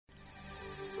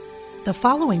The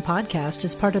following podcast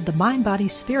is part of the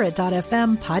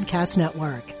MindBodySpirit.fm podcast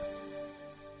network.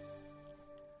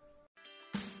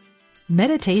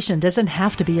 Meditation doesn't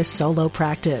have to be a solo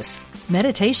practice.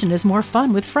 Meditation is more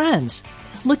fun with friends.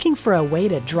 Looking for a way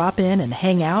to drop in and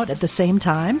hang out at the same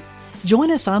time? Join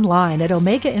us online at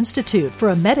Omega Institute for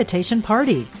a meditation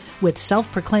party with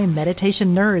self-proclaimed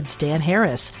meditation nerds Dan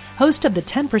Harris, host of the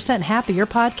 10% Happier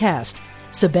podcast,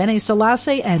 Sabene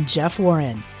Selassie, and Jeff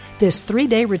Warren. This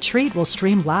 3-day retreat will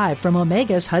stream live from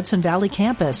Omega's Hudson Valley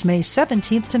campus May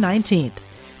 17th to 19th.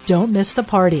 Don't miss the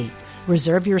party.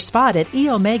 Reserve your spot at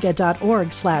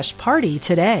eomega.org/party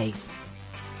today.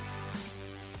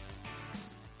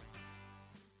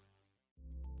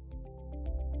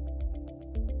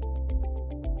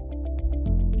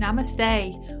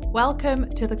 Namaste.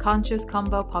 Welcome to the Conscious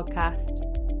Combo podcast.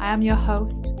 I am your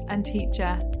host and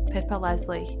teacher, Pippa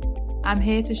Leslie. I'm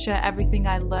here to share everything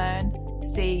I learn,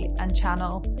 see, and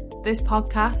channel. This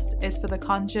podcast is for the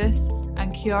conscious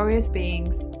and curious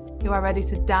beings who are ready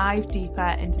to dive deeper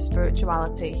into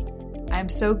spirituality. I am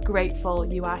so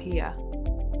grateful you are here.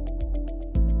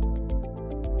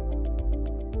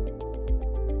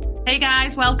 Hey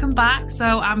guys, welcome back.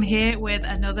 So I'm here with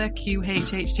another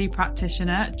QHHT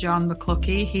practitioner, John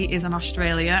Mcluckie. He is in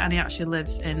Australia and he actually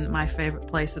lives in my favourite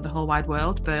place in the whole wide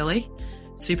world, Burleigh.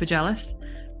 Super jealous.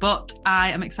 But I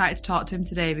am excited to talk to him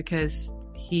today because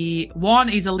he's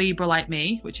a Libra like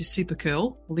me, which is super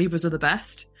cool. Libras are the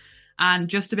best. And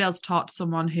just to be able to talk to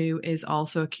someone who is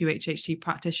also a QHHT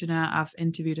practitioner, I've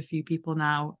interviewed a few people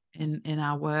now in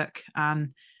our work,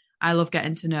 and I love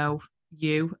getting to know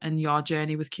you and your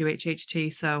journey with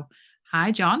QHHT. So,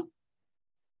 hi, John.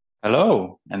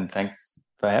 Hello, and thanks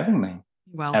for having me.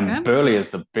 Welcome. And Burleigh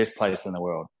is the best place in the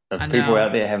world. If people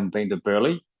out there haven't been to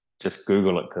Burleigh, just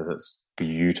Google it because it's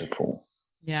beautiful.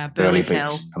 Yeah, Burleigh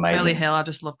Hill. Beach, amazing. Burleigh Hill, I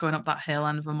just love going up that hill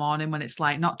end of a morning when it's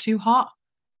like not too hot.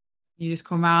 You just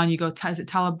come around, you go, is it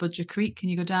Talabudger Creek? And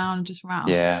you go down and just round.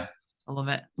 Yeah. I love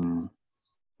it.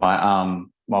 My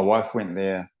wife went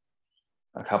there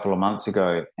a couple of months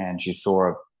ago and she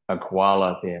saw a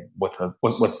koala there with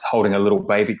holding a little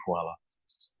baby koala.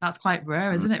 That's quite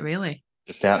rare, isn't it, really?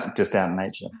 Just out in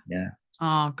nature, yeah.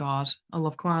 Oh, God. I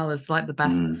love koalas. They're like the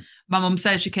best. My mum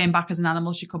said she came back as an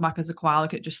animal. She'd come back as a koala.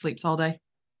 It just sleeps all day.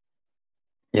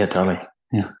 Yeah, totally.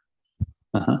 Yeah.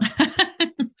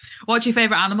 What's your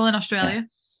favourite animal in Australia? Yeah.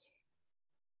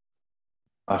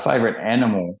 My favourite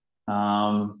animal?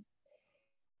 I've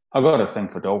got a thing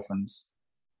for dolphins,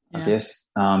 I guess.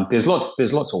 There's lots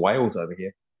of whales over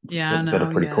here. Yeah, that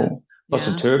are pretty cool. Lots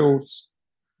of turtles.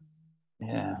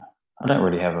 Yeah. I don't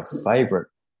really have a favourite,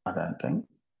 I don't think.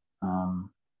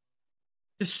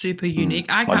 Just super unique.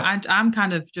 I'm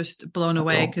kind of just blown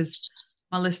away because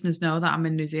my listeners know that I'm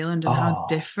in New Zealand and how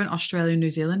different Australia and New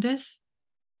Zealand is.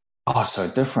 Oh, so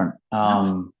different.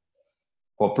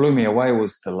 What blew me away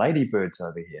was the ladybirds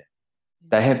over here.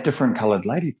 They have different coloured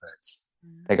ladybirds.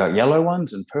 They got yellow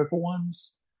ones and purple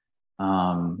ones.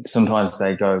 Sometimes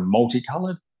they go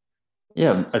multicoloured.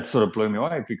 Yeah, it sort of blew me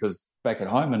away because back at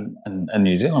home in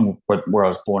New Zealand, where I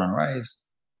was born and raised,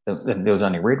 there was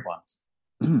only red ones.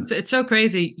 It's so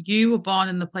crazy. You were born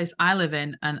in the place I live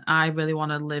in, and I really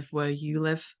want to live where you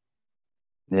live.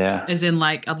 Yeah. As in,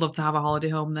 like, I'd love to have a holiday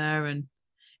home there. And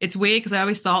it's weird because I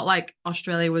always thought, like,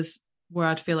 Australia was where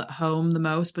I'd feel at home the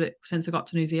most. But since I got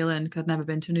to New Zealand, because I'd never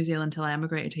been to New Zealand until I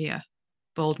emigrated here,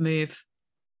 bold move,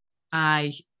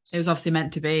 it was obviously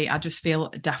meant to be. I just feel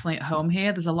definitely at home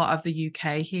here. There's a lot of the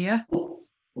UK here.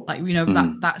 Like, you know,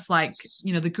 that's like,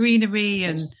 you know, the greenery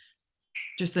and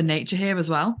just the nature here as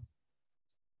well.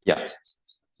 Yeah.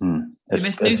 Do you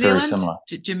miss New Zealand? Very similar.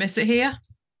 Do you miss it here?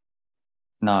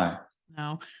 No.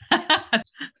 I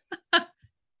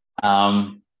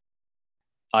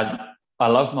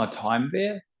love my time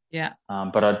there. Yeah.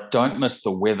 But I don't miss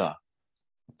the weather.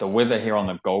 The weather here on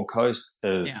the Gold Coast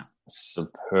is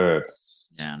superb.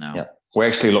 Yeah, no. Yeah. We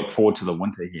actually look forward to the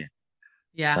winter here.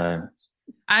 Yeah. So,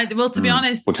 to be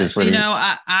honest, which is really, you know,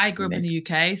 I grew up in the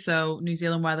UK, so New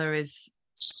Zealand weather is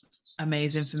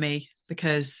amazing for me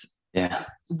because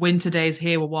winter days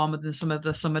here were warmer than some of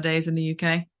the summer days in the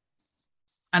UK.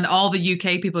 And all the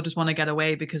UK people just want to get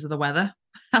away because of the weather.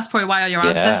 That's probably why your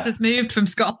ancestors moved from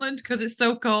Scotland, because it's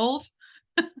so cold.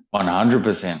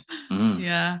 100%.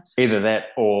 Yeah. Either that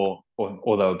or they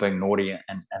were being naughty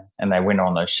and they went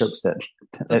on those ships that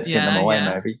sent them away,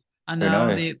 maybe. I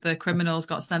know the criminals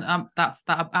got sent.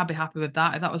 I'd be happy with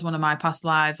that. If that was one of my past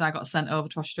lives, I got sent over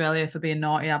to Australia for being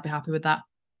naughty, I'd be happy with that.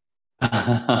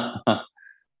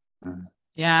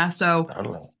 Yeah. So,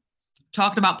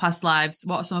 talking about past lives,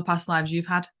 what are some of past lives you've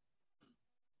had?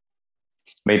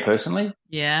 Me personally?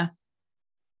 Yeah.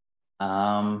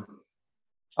 Um,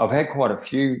 I've had quite a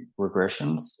few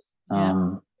regressions.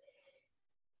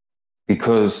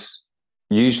 Because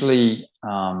usually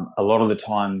a lot of the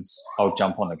times I'll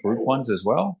jump on the group ones as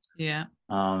well. Yeah.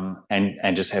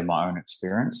 And just have my own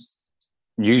experience.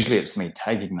 Usually it's me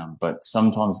taking them, but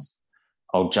sometimes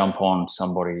I'll jump on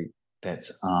somebody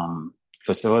that's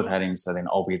facilitating, so then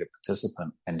I'll be the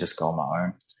participant and just go on my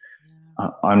own.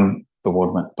 I'm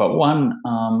bewilderment. But one,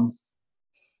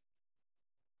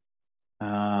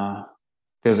 there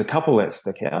was a couple that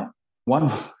stick out. One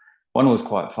was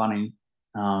quite funny.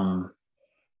 I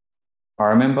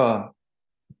remember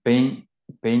being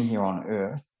here on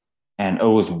Earth, and it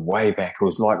was way back. It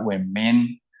was like when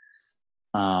men,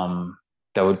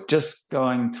 they were just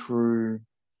going through.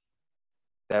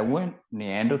 They weren't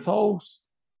Neanderthals,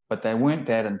 but they weren't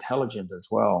that intelligent as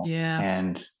well. Yeah.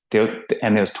 And there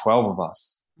was 12 of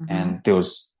us, and there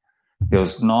was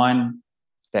 9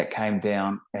 that came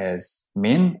down as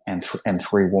men and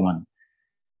 3 women.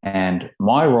 And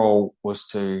my role was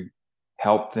to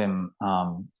help them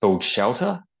build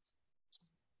shelter.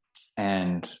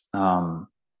 And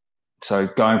so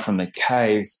going from the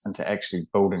caves into actually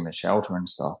building the shelter and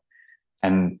stuff.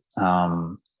 And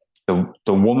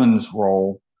the woman's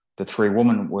role, the 3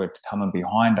 women were coming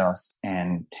behind us,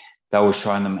 and they were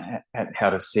showing them how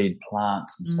to seed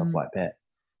plants and stuff like that.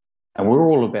 And we're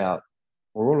all about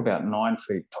 9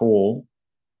 feet tall.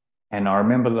 And I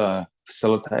remember the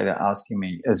facilitator asking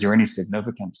me, "Is there any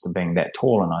significance to being that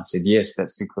tall?" And I said, "Yes,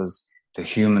 that's because the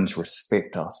humans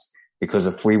respect us. Because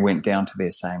if we went down to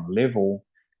their same level,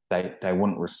 they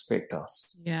wouldn't respect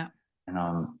us." Yeah.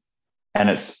 And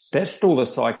that's still the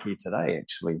psyche today,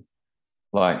 actually.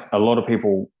 Like, a lot of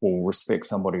people will respect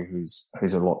somebody who's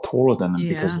a lot taller than them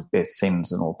because they're seen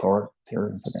as an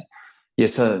authoritarian for that. Yeah,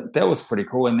 so that was pretty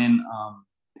cool. And then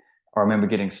I remember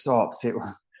getting so upset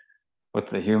with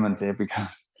the humans there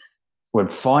because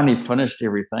we'd finally finished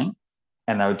everything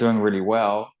and they were doing really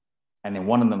well. And then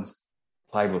one of them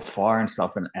played with fire and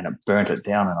stuff, and it burnt it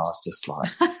down. And I was just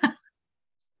like,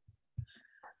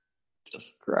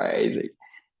 just crazy.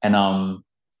 And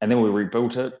then we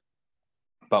rebuilt it.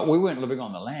 But we weren't living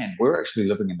on the land. We were actually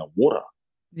living in the water.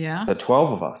 Yeah. The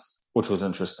 12 of us, which was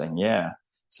interesting. Yeah.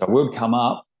 So we would come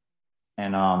up,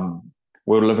 and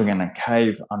we were living in a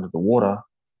cave under the water.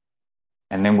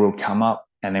 And then we'll come up,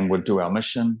 and then we'd do our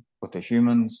mission with the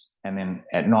humans. And then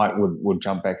at night, we'd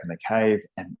jump back in the cave,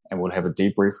 and we'd have a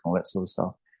debrief and all that sort of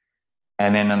stuff.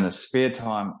 And then in the spare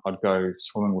time, I'd go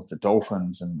swimming with the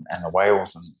dolphins and the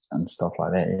whales and stuff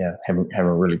like that. Yeah, have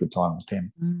a really good time with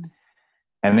them.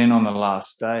 And then on the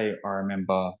last day, I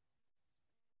remember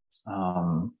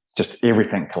just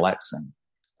everything collapsing.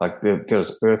 Like there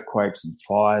was earthquakes and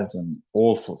fires and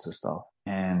all sorts of stuff.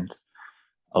 And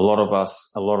a lot of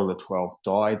the 12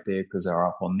 died there because they were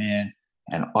up on there.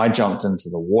 And I jumped into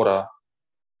the water,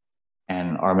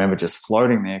 and I remember just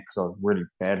floating there because I was really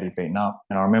badly beaten up.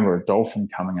 And I remember a dolphin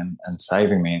coming and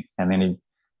saving me. And then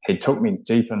he took me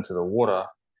deep into the water,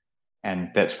 and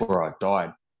that's where I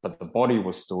died. But the body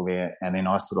was still there, and then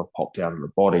I sort of popped out of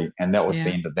the body, and that was the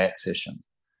end of that session.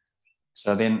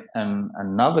 So then in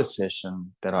another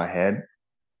session that I had,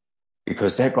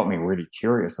 because that got me really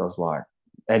curious, I was like,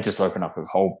 that just opened up a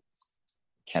whole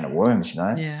can of worms, you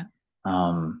know? Yeah.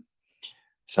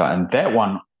 So in that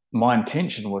one, my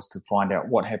intention was to find out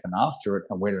what happened after it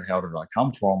and where the hell did I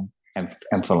come from, and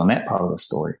fill in that part of the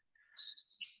story.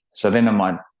 So then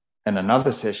in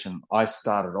another session, I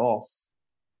started off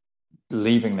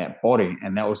leaving that body,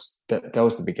 and that was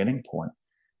the beginning point.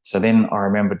 So then I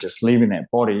remember just leaving that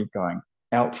body, going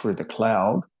out through the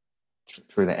cloud,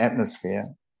 through the atmosphere,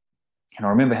 and I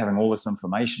remember having all this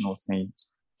information with me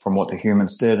from what the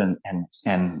humans did and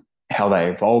how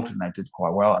they evolved, and they did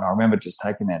quite well. And I remember just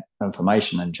taking that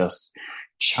information and just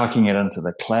chucking it into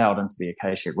the cloud, into the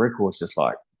Akashic records, just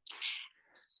like,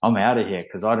 I'm out of here,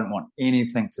 because I didn't want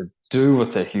anything to do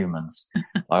with the humans.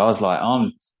 I was like,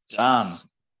 I'm done.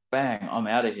 Bang, I'm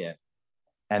out of here.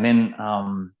 And then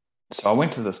so I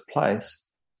went to this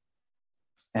place,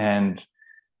 and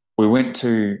we went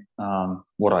to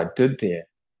what I did there.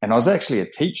 And I was actually a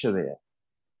teacher there.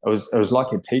 It was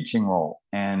like a teaching role,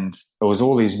 and it was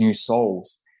all these new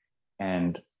souls,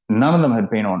 and none of them had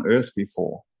been on Earth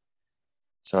before.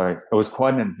 So it was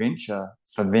quite an adventure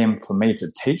for me to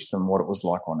teach them what it was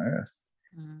like on Earth.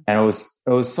 And it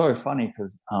was so funny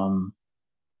because I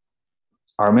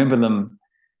remember them.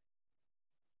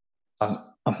 I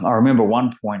remember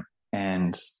one point,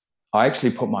 and I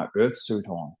actually put my Earth suit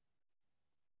on,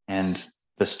 and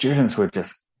the students were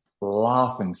just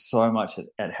laughing so much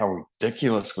at how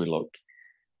ridiculous we looked,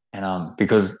 and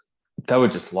because they were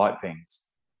just light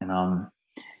beings. And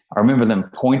I remember them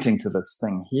pointing to this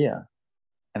thing here,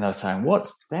 and they were saying,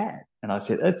 "What's that?" And I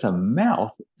said, "It's a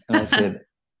mouth." And I said,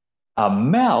 "A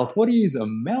mouth? What do you use a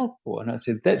mouth for?" And I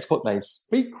said, "That's what they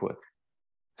speak with."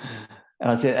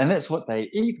 And I said, "And that's what they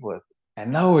eat with."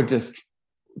 And they were just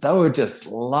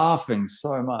laughing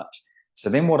so much. So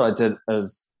then what I did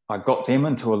is I got them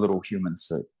into a little human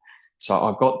suit. So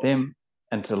I got them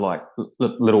into like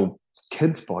little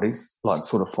kids' bodies, like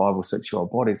sort of 5 or 6 year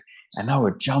old bodies, and they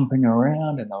were jumping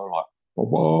around and they were like, whoa,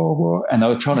 whoa, whoa, and they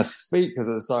were trying to speak because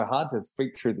it was so hard to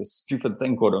speak through this stupid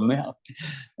thing called a mouth.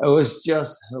 It was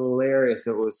just hilarious.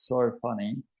 It was so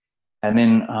funny. And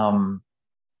then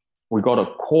we got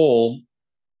a call,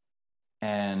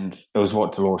 and it was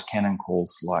what Dolores Cannon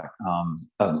calls like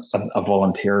a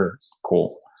volunteer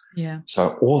call. Yeah.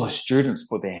 So all the students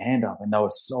put their hand up, and they were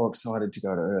so excited to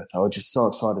go to Earth. They were just so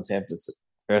excited to have this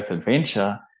Earth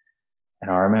adventure.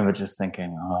 And I remember just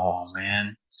thinking, oh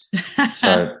man.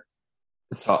 So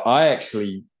I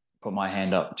actually put my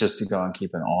hand up just to go and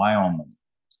keep an eye on them.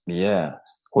 Yeah,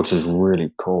 which is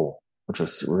really cool. Which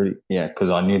was really, because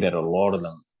I knew that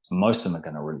most of them are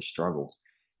going to really struggle.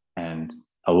 And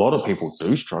a lot of people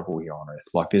do struggle here on Earth.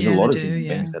 Like there's a lot of human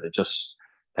beings that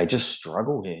they just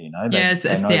struggle here, you know. It's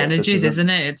the energies, isn't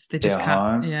it? They just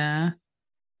can't. Home. Yeah.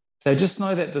 They just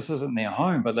know that this isn't their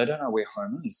home, but they don't know where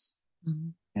home is. Mm-hmm.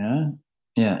 You know?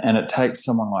 Yeah. And it takes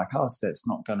someone like us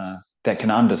that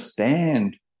can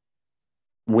understand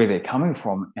where they're coming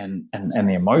from and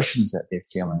the emotions that they're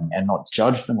feeling, and not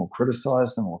judge them or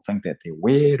criticize them or think that they're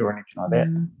weird or anything like that.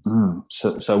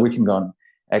 So we can go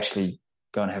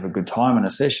and have a good time in a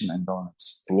session and go and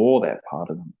explore that part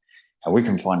of them. And we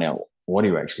can find out, what are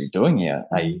you actually doing here?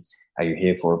 Are you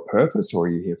here for a purpose, or are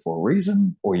you here for a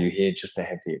reason? Or are you here just to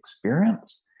have the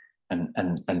experience and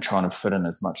trying to fit in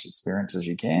as much experience as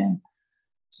you can?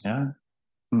 You know,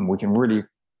 we can really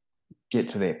get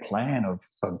to their plan of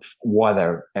why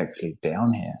they're actually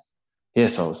down here. Yeah,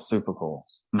 so it was super cool.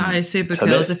 Super so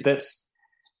cool.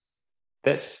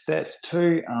 That's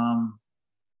two.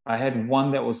 I had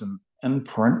one that was an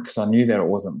imprint because I knew that it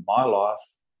wasn't my life,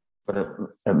 but it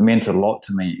meant a lot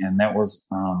to me. And that was,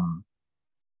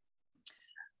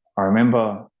 I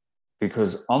remember,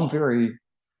 because I'm very,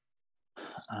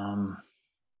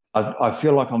 I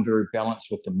feel like I'm very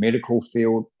balanced with the medical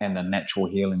field and the natural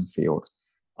healing field.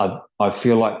 I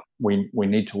feel like we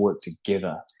need to work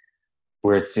together,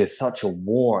 whereas there's such a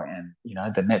war, and you know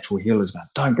the natural healers go,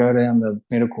 don't go down the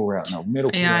medical route. No,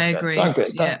 medical route. I agree. Don't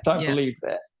believe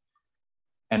that.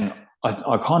 And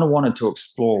I kind of wanted to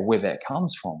explore where that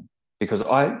comes from, because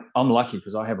I'm lucky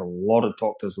because I have a lot of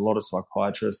doctors, a lot of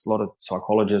psychiatrists, a lot of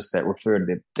psychologists that refer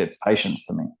their patients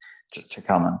to me to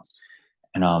come in.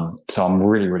 And so I'm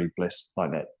really, really blessed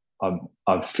like that.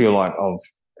 I feel like I've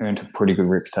earned a pretty good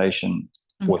reputation.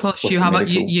 Plus, you have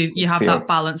that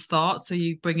balanced thought, so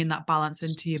you bring in that balance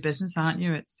into your business, aren't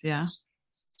you? Yeah.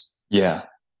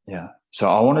 So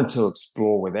I wanted to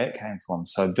explore where that came from.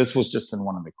 So this was just in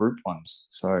one of the group ones.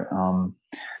 So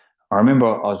I remember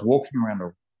I was walking around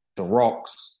the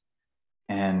rocks,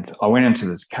 and I went into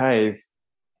this cave,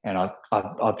 and I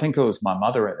think it was my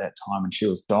mother at that time, and she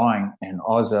was dying, and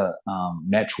I was a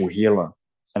natural healer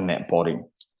in that body,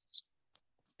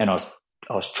 and I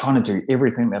was trying to do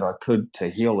everything that I could to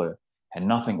heal her, and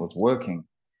nothing was working.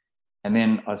 And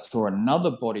then I saw another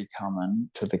body come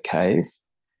in to the cave,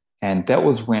 and that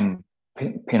was when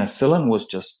penicillin was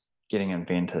just getting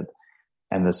invented.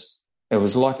 And it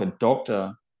was like a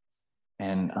doctor,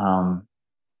 and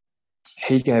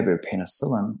he gave her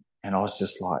penicillin, and I was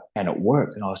just like, and it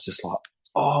worked. And I was just like,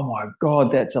 oh my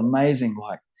God, that's amazing.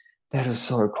 Like, that is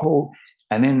so cool.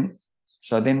 And then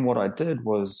what I did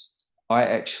was I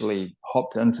actually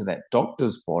hopped into that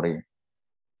doctor's body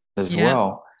as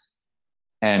well.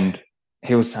 And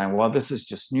he was saying, well, this is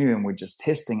just new and we're just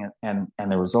testing it, and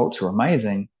the results are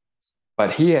amazing.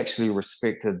 But he actually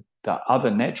respected the other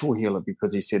natural healer,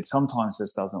 because he said, sometimes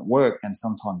this doesn't work and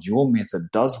sometimes your method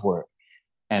does work.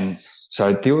 And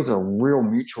so there was a real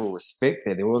mutual respect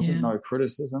there. There wasn't no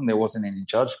criticism. There wasn't any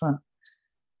judgment.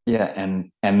 Yeah.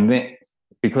 And then,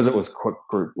 because it was a quick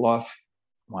group life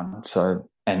one. So,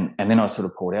 and then I sort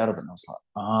of pulled out of it, and I was like,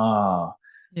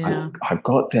 I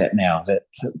got that now.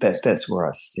 That's where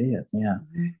I see it. Yeah.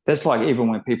 Mm-hmm. That's like, even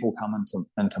when people come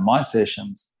into my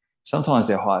sessions, sometimes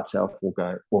their higher self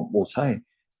will say,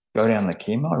 go down the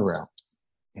chemo route,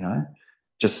 you know,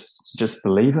 just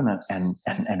believe in it, and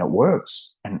it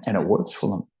works, and it works for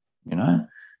them, you know.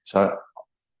 So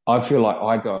I feel like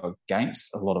I go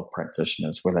against a lot of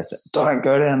practitioners where they say, don't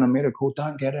go down the medical,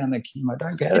 don't go down the chemo,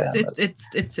 don't go down this.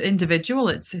 It's individual.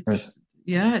 It's up to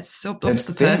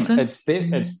the them. person. It's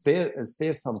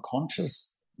their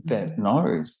subconscious that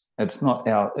knows. It's not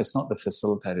the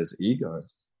facilitator's ego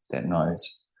that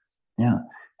knows. Yeah.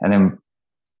 And then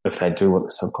if they do what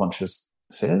the subconscious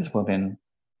says, well, then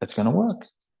it's going to work.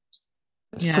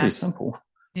 It's pretty simple.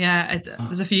 Yeah,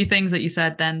 there's a few things that you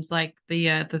said then, like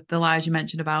the lies you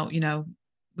mentioned about,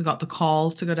 we got the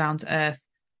call to go down to Earth.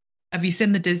 Have you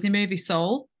seen the Disney movie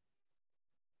Soul?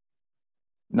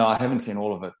 No, I haven't seen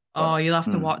all of it. Oh, you'll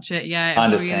have to watch it. Yeah, I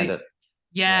understand it.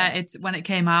 Yeah, it's when it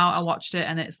came out, I watched it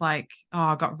and it's like, oh,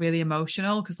 I got really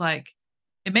emotional because like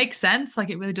it makes sense. Like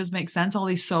it really does make sense. All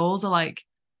these souls are like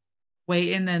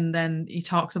waiting, and then he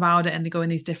talks about it and they go in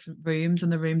these different rooms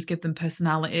and the rooms give them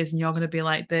personalities and you're going to be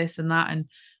like this and that. And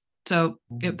so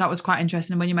that was quite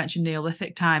interesting. And when you mentioned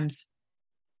Neolithic times,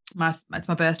 it's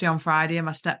my birthday on Friday and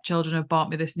my stepchildren have bought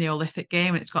me this Neolithic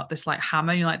game and it's got this like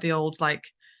hammer, like the old like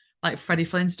Freddie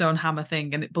Flintstone hammer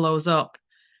thing, and it blows up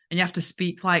and you have to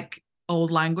speak like old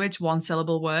language,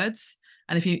 1-syllable words.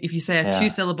 And if you say a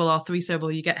 2-syllable or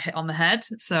 3-syllable, you get hit on the head.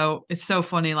 So it's so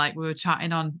funny. Like we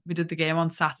did the game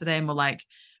on Saturday and we're like,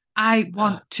 I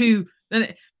want to,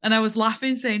 and I was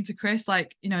laughing saying to Chris,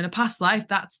 like, in a past life,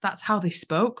 that's how they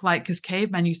spoke. Like, cause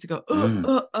cavemen used to go,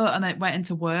 and then it went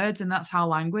into words, and that's how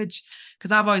language,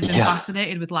 cause I've always been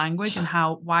fascinated with language and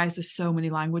why is there so many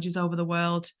languages over the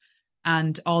world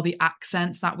and all the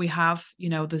accents that we have,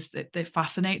 it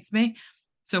fascinates me.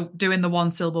 So doing the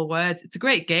 1-syllable words, it's a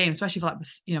great game, especially for like,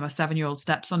 my 7-year-old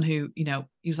stepson who, he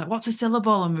was like, what's a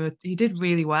syllable? And he did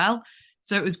really well.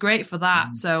 So it was great for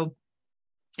that. So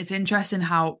it's interesting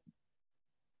how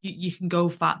you can go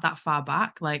that far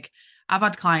back. Like I've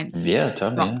had clients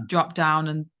drop down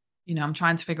and, I'm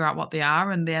trying to figure out what they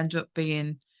are and they end up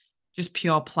being just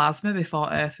pure plasma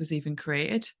before Earth was even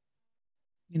created.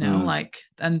 Like,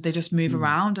 and they just move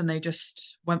around and they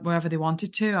just went wherever they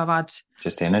wanted to. I've had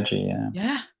just energy.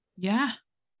 Yeah.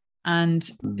 And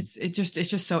it's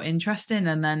just so interesting.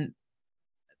 And then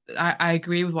I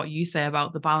agree with what you say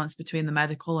about the balance between the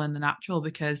medical and the natural,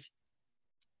 because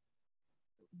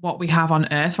what we have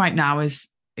on Earth right now is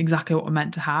exactly what we're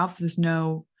meant to have.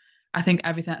 I think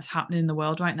everything that's happening in the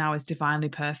world right now is divinely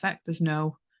perfect. There's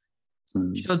no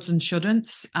shoulds and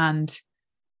shouldn'ts. And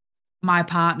my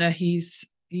partner, he's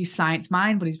science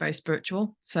mind, but he's very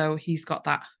spiritual. So he's got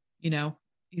that,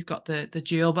 he's got the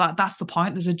dual, but that's the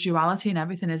point. There's a duality in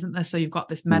everything, isn't there? So you've got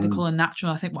this medical and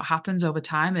natural. I think what happens over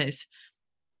time is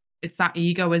it's that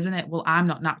ego, isn't it? Well, I'm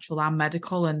not natural, I'm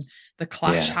medical, and the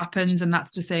clash happens. And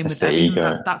that's the same with the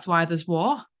ego. That's why there's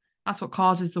war. That's what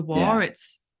causes the war.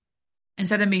 It's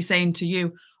instead of me saying to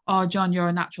you, oh, John, you're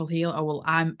a natural healer. Oh, well,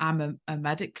 I'm a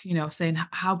medic, saying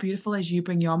how beautiful is you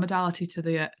bring your modality to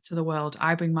the world.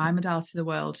 I bring my modality to the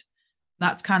world.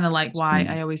 That's kind of like why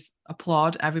I always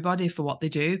applaud everybody for what they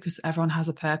do, because everyone has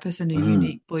a purpose and a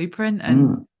unique blueprint,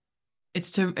 and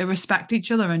it's to respect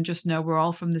each other and just know we're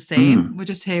all from the same. We're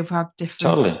just here for different.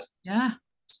 Totally. Yeah.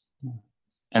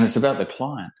 And it's about the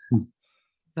client.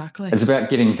 Exactly. It's about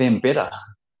getting them better.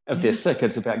 If they're sick,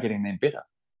 it's about getting them better.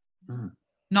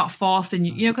 Not forcing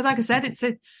you, because like I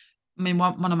said,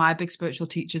 one of my big spiritual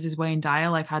teachers is Wayne Dyer.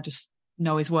 Like I just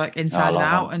know his work inside and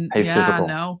out. And he's super cool. I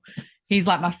know he's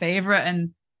like my favorite.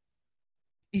 And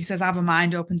he says, I have a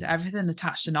mind open to everything,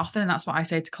 attached to nothing. And that's what I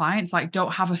say to clients. Like,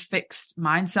 don't have a fixed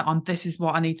mindset on this is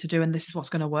what I need to do and this is what's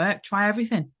going to work. Try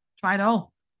everything. Try it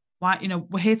all. Why,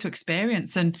 we're here to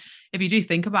experience. And if you do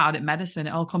think about it, medicine,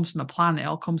 it all comes from a plant. It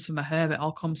all comes from a herb. It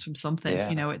all comes from something.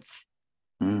 It's,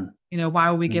 why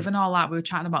were we given all that? We were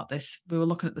chatting about this. We were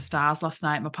looking at the stars last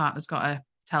night. My partner's got a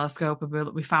telescope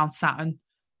and we found Saturn,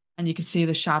 and you can see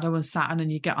the shadow of Saturn,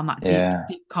 and you get on that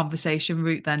deep conversation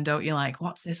route then, don't you? Like,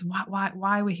 what's this? Why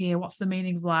are we here? What's the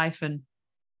meaning of life? And,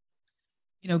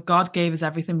 God gave us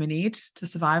everything we need to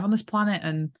survive on this planet,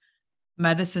 and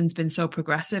medicine's been so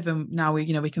progressive, and now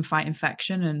we can fight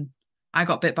infection. And I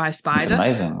got bit by a spider. It's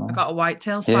amazing. I got a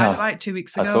whitetail spider bite 2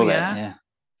 weeks ago. I saw that.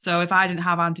 So if I didn't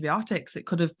have antibiotics, it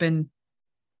could have been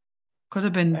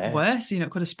worse.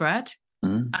 It could have spread.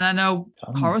 And I know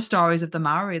horror stories of the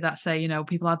Maori that say,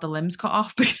 people had the limbs cut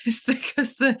off because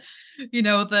the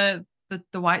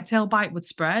whitetail bite would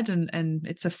spread, and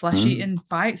it's a flesh-eating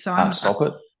bite. So Can't stop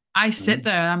it. I sit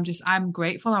there and I'm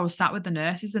grateful. I was sat with the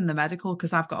nurses in the medical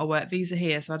because I've got a work visa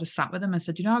here. So I just sat with them and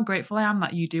said, how grateful I am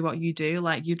that you do what you do.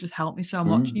 Like, you just helped me so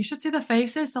much. And you should see the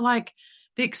faces. They're like,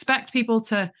 they expect people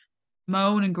to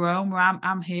moan and groan, where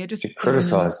I'm here just to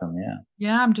criticize them.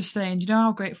 I'm just saying,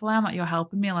 how grateful I am that you're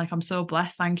helping me. Like, I'm so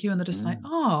blessed, thank you. And they're just like,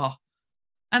 oh,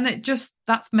 and it just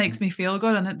that makes me feel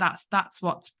good. And that's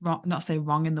what's wrong, not say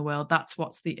wrong in the world, that's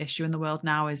what's the issue in the world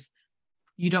now, is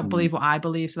you don't believe what I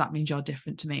believe, so that means you're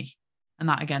different to me. And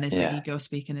that again is the ego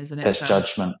speaking, isn't it? That's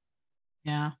judgment.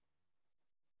 Yeah.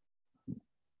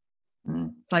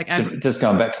 It's like just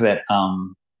going back to that.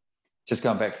 Just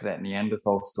going back to that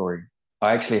Neanderthal story.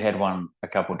 I actually had one a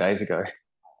couple of days ago.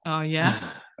 Oh yeah.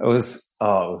 It was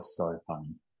so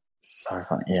funny. So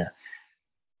funny. Yeah.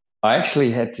 I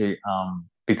actually had to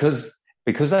because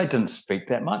they didn't speak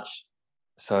that much.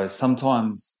 So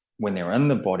sometimes when they're in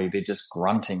the body, they're just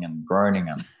grunting and groaning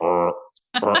and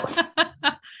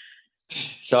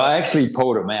so I actually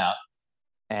pulled him out,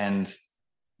 and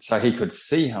so he could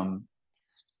see him,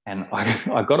 and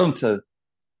I got him to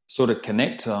sort of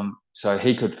connect to him so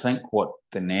he could think what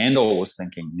the Neanderthal was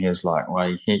thinking. And he was like,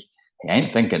 well, he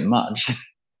ain't thinking much.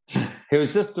 He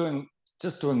was just doing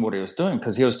what he was doing,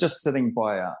 because he was just sitting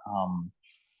by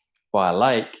a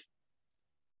lake,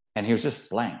 and he was just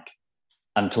blank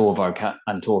until a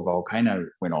volcano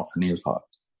went off, and he was like,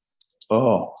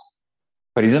 oh,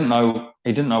 but he didn't know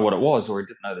what it was, or he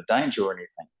didn't know the danger or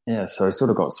anything. Yeah, so he sort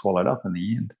of got swallowed up in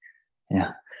the end.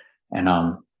 Yeah,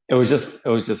 and it was just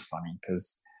funny,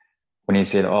 because when he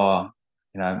said, oh,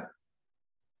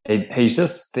 he's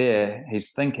just there,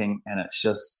 he's thinking, and it's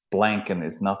just blank, and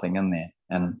there's nothing in there,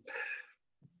 and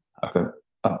I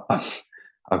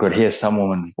could hear some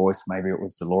woman's voice, maybe it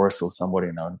was Dolores or somebody,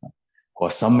 and I would go, well,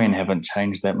 some men haven't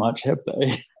changed that much, have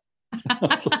they?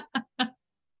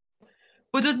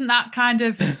 Well, doesn't that kind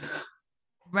of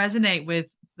resonate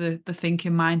with the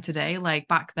thinking mind today? Like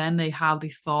back then they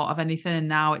hardly thought of anything, and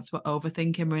now we're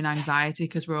overthinking, we're in anxiety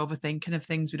because we're overthinking of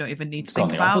things we don't even need to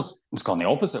think about. It's gone the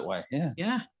opposite way.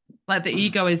 Yeah, like the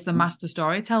ego is the master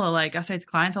storyteller. Like I say to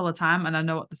clients all the time, and I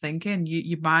know what they're thinking.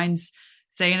 Your mind's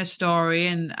saying a story,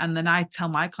 and then I tell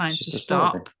my clients to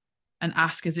stop and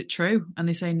ask, is it true? And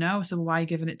they say no. So why are you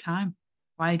giving it time?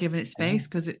 Why are you giving it space?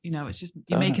 Because it's just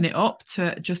you're making it up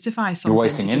to justify something. You're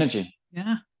wasting energy.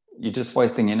 Yeah, you're just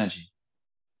wasting energy.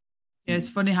 Yeah, it's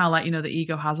funny how the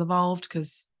ego has evolved,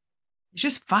 because it's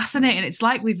just fascinating. It's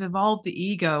like we've evolved the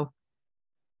ego.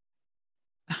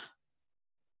 It's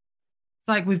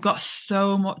like we've got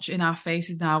so much in our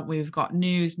faces now. We've got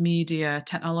news, media,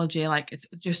 technology. Like it's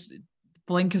just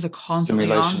blinkers are constantly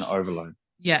stimulation overload.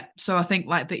 Yeah, so I think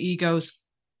like the ego's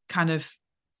kind of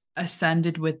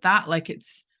ascended with that. Like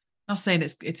it's not saying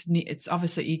it's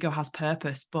obviously ego has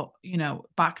purpose, but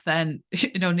back then,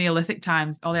 Neolithic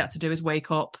times, all they had to do is wake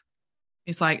up.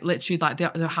 It's like literally like they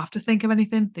don't have to think of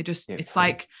anything. They just it's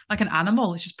like an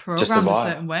animal. It's just programmed a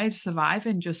certain way, just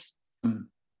surviving.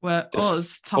 Where just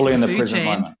us top fully of the in the food present chain.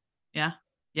 moment. Yeah.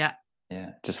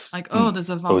 Just like there's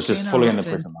a volcano. It was just fully in the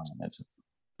present moment.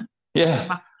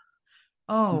 Yeah.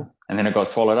 And then it got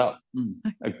swallowed up.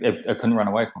 It couldn't run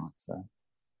away from it. So.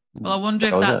 Well, I wonder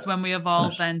if that's when we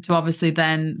evolved then to obviously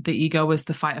then the ego was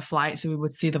the fight or flight. So we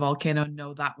would see the volcano and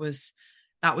know that was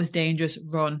dangerous,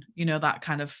 run, that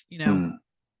kind of,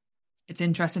 It's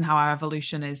interesting how our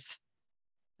evolution is,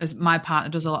 as my partner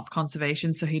does a lot of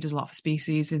conservation. So he does a lot for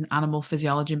species in animal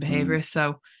physiology and behavior.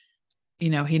 So, he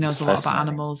knows a lot about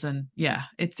animals, and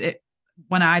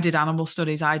when I did animal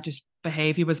studies,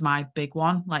 behavior was my big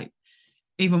one. Like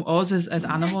even us as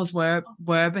animals, we're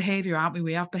behavior, aren't we?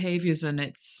 We have behaviors, and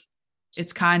it's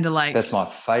kind of like that's my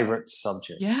favorite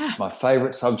subject. Yeah, my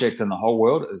favorite subject in the whole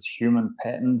world is human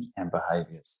patterns and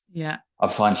behaviors. Yeah, I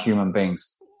find human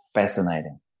beings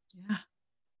fascinating. Yeah,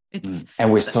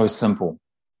 and we're so simple.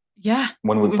 Yeah,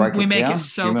 when we break we make down, it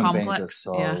so human complex. beings are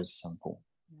so simple.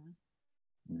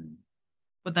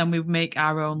 But then we make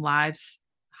our own lives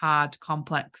hard,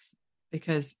 complex,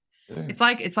 because it's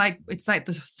like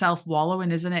the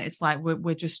self-wallowing, isn't it? It's like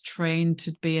we're just trained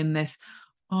to be in this,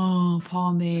 oh,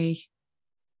 poor me.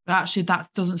 But actually that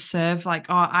doesn't serve.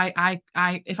 Like, I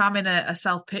if I'm in a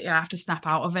self-pity, I have to snap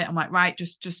out of it. I'm like, right,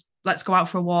 just let's go out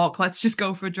for a walk. Let's just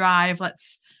go for a drive.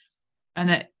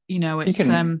 You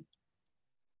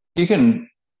can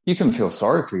feel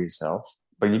sorry for yourself,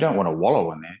 but you don't want to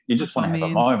wallow in there. You just want to have a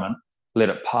moment, let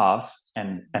it pass,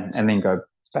 and then go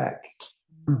back.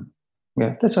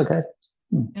 Yeah, that's okay.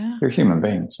 Yeah. You're a human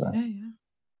being, so yeah.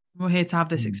 We're here to have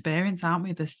this experience, aren't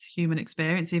we? This human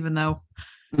experience, even though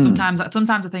sometimes I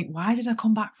think, why did I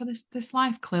come back for this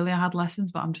life? Clearly I had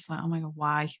lessons, but I'm just like, oh my God,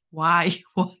 why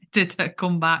did I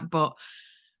come back? But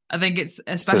I think it's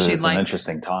especially it's an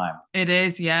interesting time. It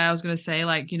is. Yeah. I was going to say,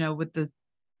 like, with the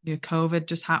COVID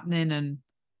just happening, and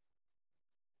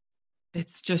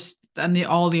it's just, and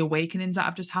all the awakenings that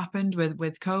have just happened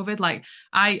with COVID. Like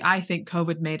I think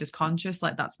COVID made us conscious.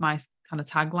 Like that's my kind of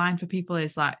tagline for people,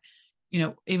 is like,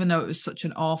 even though it was such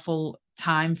an awful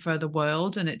time for the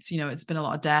world, and it's been a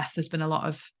lot of death, there's been a lot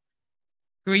of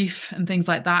grief and things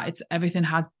like that, everything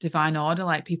had divine order.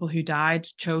 Like people who died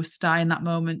chose to die in that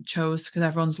moment, because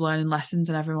everyone's learning lessons,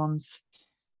 and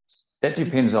that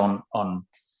depends on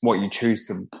what you choose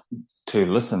to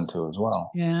listen to as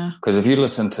well. Yeah. Because if you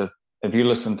listen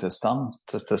to some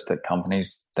statistic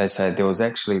companies, they say there was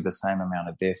actually the same amount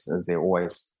of deaths as there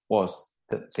always was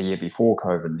the year before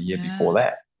COVID and the year before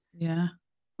that. Yeah.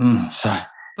 So,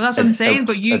 but that's what I'm saying.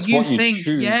 But you what you think, choose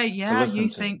to listen you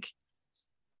to. think,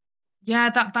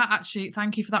 that actually,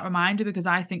 thank you for that reminder, because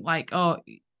I think like, oh,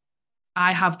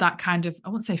 I have that kind of, I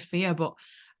wouldn't say fear, but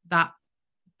that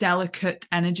delicate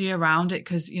energy around it,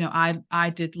 because I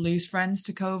did lose friends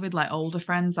to COVID, like older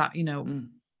friends that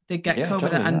did get COVID,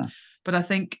 totally, but I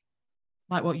think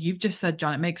like what you've just said,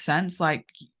 John, it makes sense. Like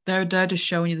they're just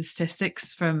showing you the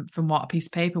statistics from what a piece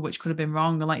of paper, which could have been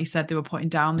wrong, and like you said, they were putting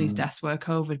down these deaths were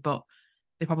COVID, but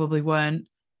they probably weren't.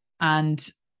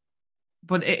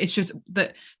 But it's just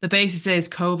that the basis is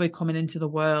COVID coming into the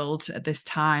world at this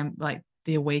time, like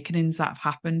the awakenings that have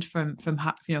happened from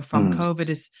COVID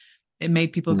is it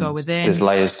made people go within. There's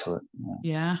layers to it.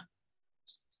 Yeah.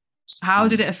 How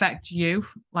did it affect you?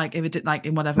 Like if it did, like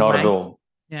in whatever way? Not at all.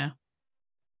 Yeah.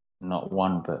 Not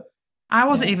one bit. I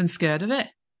wasn't even scared of it.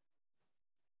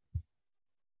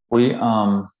 We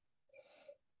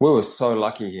were so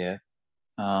lucky here,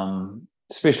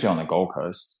 especially on the Gold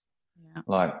Coast. Yeah.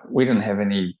 Like we didn't have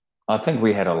any. I think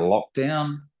we had a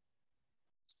lockdown,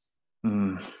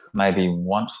 maybe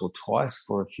once or twice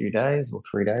for a few days or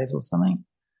 3 days or something.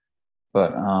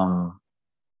 But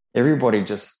everybody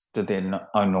just did their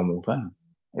own normal thing.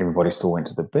 Everybody still went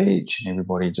to the beach, and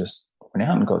everybody just went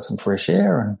out and got some fresh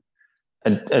air.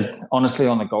 And it honestly,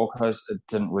 on the Gold Coast, it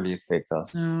didn't really affect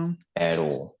us at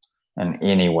all, in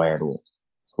any way at all.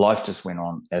 Life just went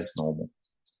on as normal.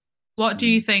 What do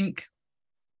you think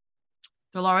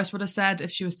Dolores would have said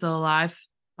if she was still alive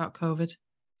about COVID?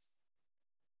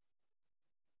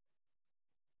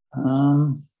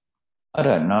 I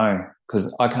don't know,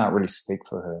 because I can't really speak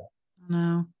for her.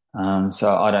 No.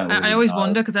 So I don't really I always know.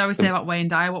 wonder, because I always say about Wayne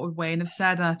Dyer, what would Wayne have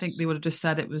said? And I think they would have just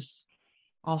said it was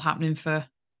all happening for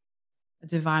a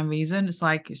divine reason. It's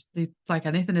like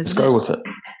anything, isn't it? Just go with it.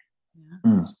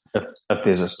 Yeah. If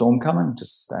there's a storm coming,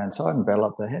 just stay inside and battle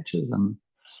up the hatches and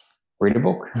read a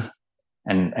book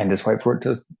and just wait for it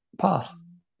to pass.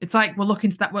 It's like we're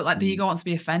looking to that, like the ego wants to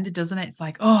be offended, doesn't it? It's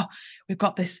like, oh, we've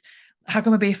got this. How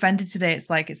can we be offended today? It's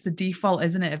like, it's the default,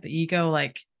 isn't it, of the ego?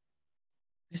 Like,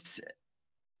 it's,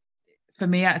 for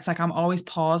me, it's like I'm always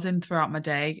pausing throughout my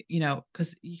day,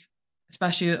 because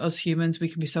especially us humans, we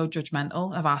can be so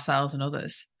judgmental of ourselves and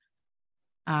others.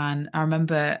 And I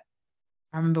remember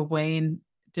Wayne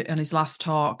on his last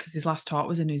talk, because his last talk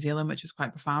was in New Zealand, which was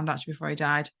quite profound actually before he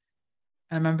died.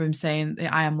 And I remember him saying,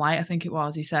 I am light, I think it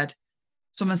was. He said,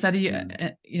 someone said,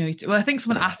 I think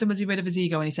someone asked him, was he rid of his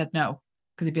ego? And he said no,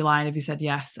 because he'd be lying if he said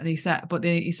yes. And he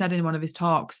said in one of his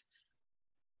talks,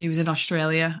 he was in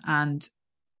Australia and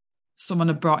someone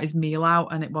had brought his meal out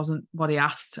and it wasn't what he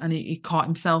asked. And he caught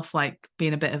himself like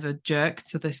being a bit of a jerk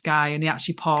to this guy. And he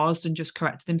actually paused and just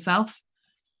corrected himself.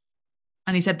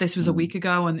 And he said this was a week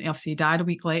ago, and obviously he died a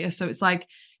week later. So it's like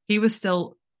he was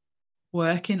still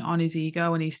working on his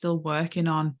ego, and he's still working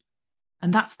on,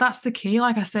 and that's the key.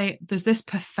 Like I say, there's this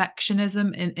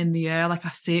perfectionism in the air. Like I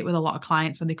see it with a lot of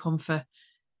clients when they come for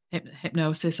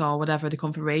hypnosis or whatever, they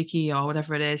come for Reiki or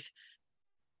whatever it is.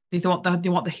 They want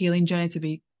the healing journey to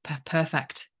be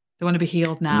perfect. They want to be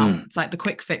healed now. It's like the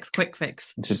quick fix.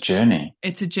 It's a journey.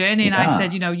 And I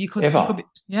said,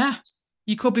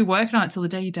 you could be working on it till the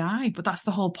day you die, but that's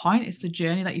the whole point. It's the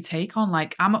journey that you take on.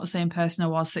 Like, I'm not the same person I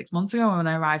was 6 months ago when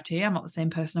I arrived here. I'm not the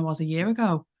same person I was a year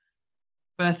ago.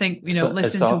 But I think,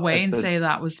 listening to Wayne say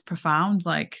that was profound.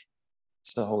 Like,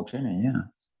 it's the whole journey, yeah.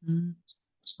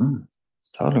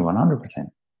 Totally, 100%.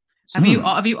 Have you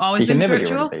always been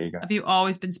spiritual? Have you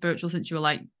always been spiritual since you were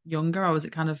like younger, or was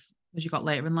it kind of as you got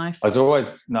later in life? I've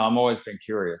always been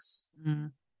curious.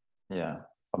 Yeah,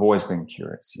 I've always been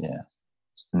curious. Yeah.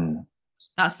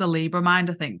 That's the Libra mind,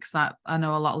 I think, because I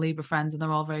know a lot of Libra friends and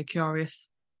they're all very curious.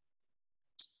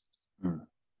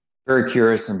 Very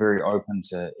curious and very open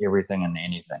to everything and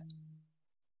anything.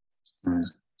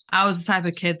 I was the type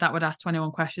of kid that would ask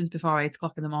 21 questions before 8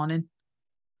 o'clock in the morning.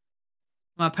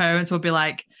 My parents would be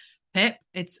like, Pip,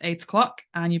 it's 8 o'clock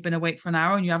and you've been awake for an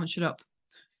hour and you haven't shut up.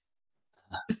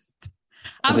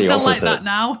 I'm still like that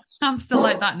now.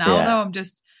 Though. I'm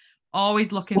just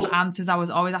always looking for answers. I was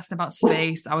always asking about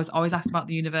space. I was always asking about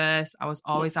the universe. I was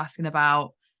always asking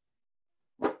about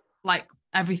like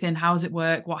everything. How does it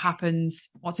work? What happens?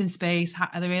 What's in space?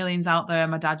 Are there aliens out there?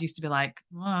 My dad used to be like,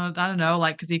 well, I don't know,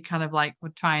 like, because he kind of like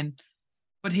would try and,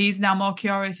 but he's now more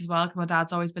curious as well, because my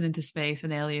dad's always been into space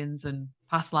and aliens and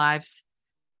past lives.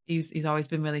 He's always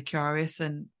been really curious,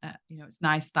 and it's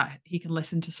nice that he can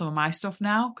listen to some of my stuff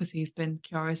now because he's been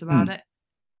curious about it.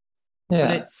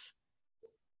 Yeah, but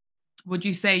Would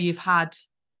you say you've had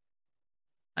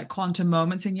like quantum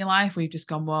moments in your life where you've just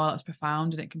gone, "Wow, that's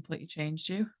profound," and it completely changed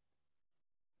you?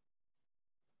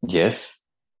 Yes.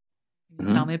 Can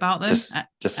you tell me about them?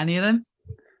 Any of them?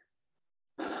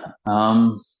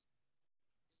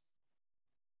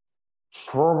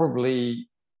 Probably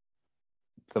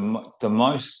the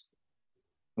most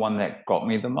one that got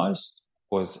me the most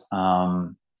was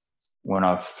when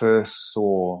I first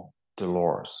saw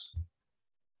Dolores.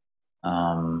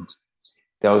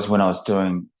 That was when I was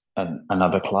doing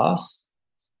another class,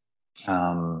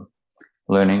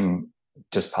 learning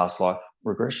just past life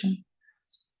regression,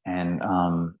 and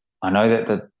I know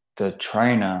that the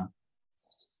trainer,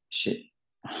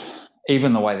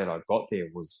 even the way that I got there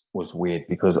was weird,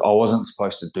 because I wasn't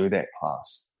supposed to do that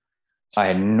class. I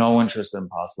had no interest in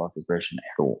past life regression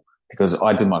at all, because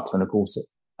I did my clinical.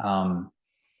 I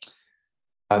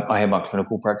had my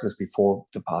clinical practice before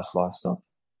the past life stuff.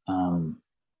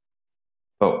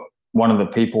 But one of the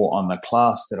people on the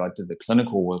class that I did the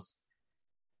clinical with,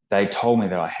 they told me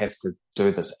that I have to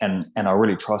do this, and I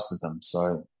really trusted them.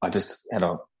 So I just had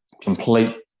a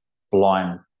complete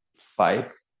blind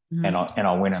faith, and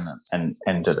I went in it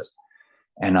and did it.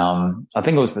 And I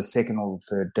think it was the second or the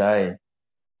third day,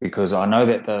 because I know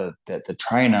that the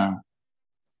trainer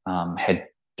had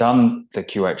done the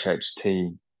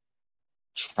QHHT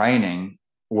training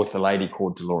with a lady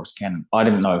called Dolores Cannon. I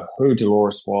didn't know who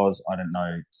Dolores was. I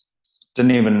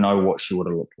didn't even know what she would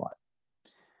have looked like.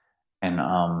 And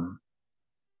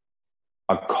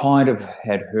I kind of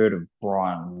had heard of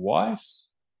Brian Weiss,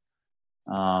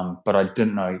 but I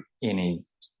didn't know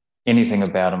anything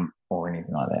about him or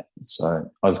anything like that.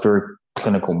 So I was very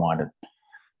clinical minded.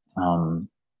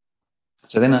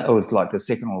 So then it was like the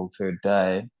second or third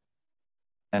day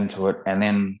into it, and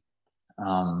then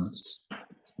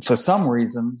for some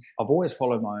reason, I've always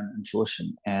followed my own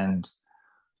intuition, and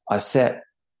I sat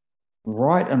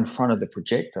right in front of the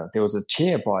projector. There was a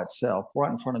chair by itself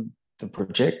right in front of the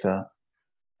projector,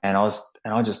 and I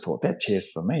just thought, that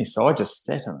chair's for me. So I just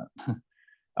sat in it,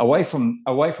 away from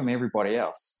everybody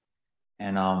else,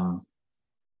 and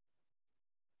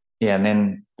yeah, and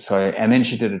then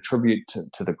she did a tribute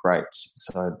to the greats.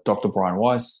 So Dr. Brian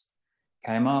Weiss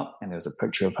came up, and there was a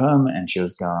picture of him, and she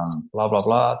was going blah blah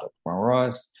blah. Dr. Brian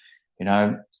Weiss,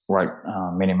 wrote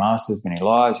many masters, many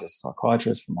lives. He's a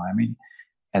psychiatrist from Miami.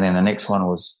 And then the next one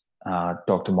was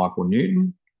Dr. Michael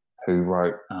Newton, who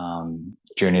wrote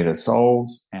Journey of the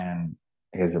Souls, and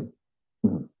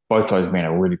both those men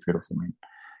are really beautiful men.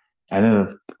 And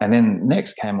then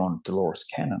next came on Dolores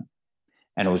Cannon,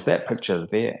 and it was that picture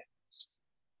there.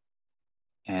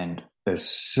 And as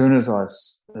soon as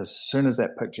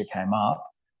that picture came up,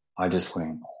 I just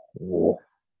went, whoa.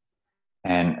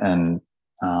 And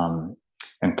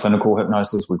in clinical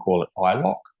hypnosis, we call it eye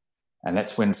lock. And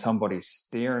that's when somebody's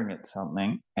staring at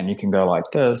something and you can go like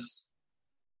this,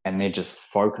 and they're just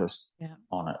focused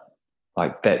on it.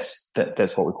 Like that's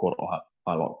what we call it,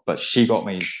 eye lock. But she got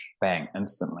me bang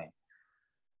instantly.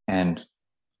 And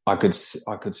I could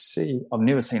see, I've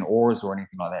never seen auras or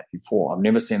anything like that before. I've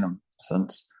never seen them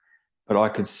since, but I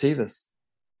could see this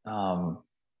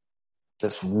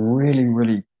really,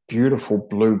 really beautiful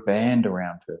blue band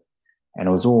around her, and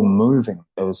it was all moving.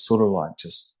 It was sort of like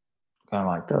just going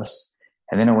like this,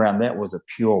 and then around that was a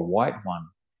pure white one,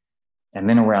 and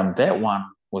then around that one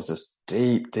was this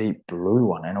deep, deep blue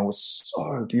one, and it was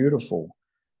so beautiful,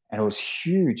 and it was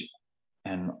huge,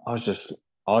 and I was just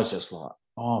like,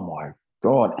 oh my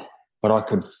God. But I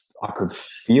could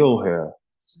feel her,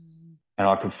 and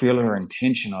I could feel her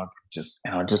intention. I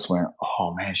just went,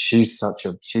 oh man, she's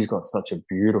got such a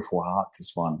beautiful heart,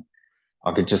 this one.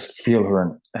 I could just feel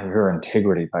her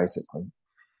integrity, basically.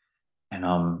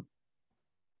 And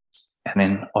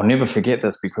then I'll never forget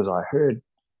this, because I heard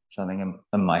something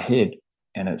in my head,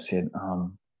 and it said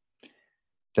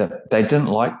that they didn't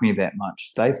like me that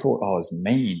much. They thought I was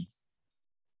mean.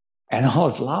 And I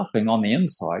was laughing on the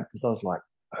inside, because I was like,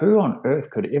 who on earth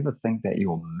could ever think that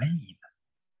you're mean?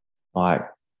 Like,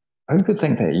 who could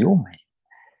think that you're mean?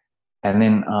 And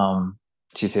then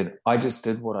she said, I just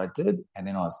did what I did, and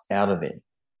then I was out of there.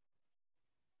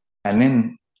 And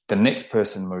then the next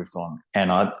person moved on,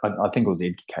 and I think it was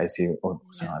Ed Casey or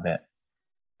something like that.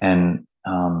 And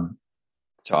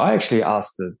so I actually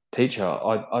asked the teacher,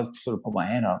 I sort of put my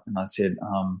hand up, and I said,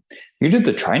 you did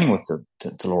the training with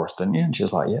Dolores, didn't you? And she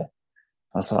was like, yeah.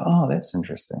 I was like, oh, that's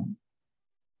interesting.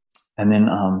 And then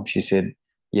she said,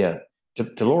 yeah,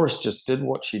 Dolores just did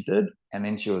what she did, and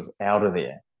then she was out of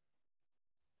there.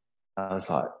 I was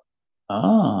like,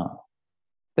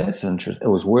 that's interesting. It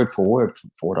was word for word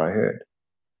for what I heard.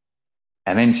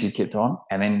 And then she kept on,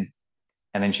 and then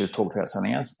And then she was talking about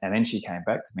something else. And then she came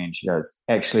back to me and she goes,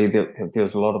 actually, there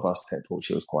was a lot of us that thought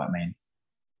she was quite mean.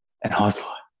 And I was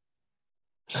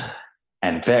like,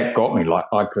 and that got me, like,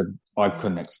 I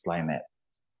couldn't explain that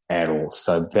at all.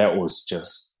 So that was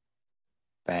just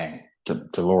bang.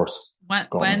 Dolores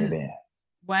got me there.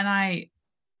 When I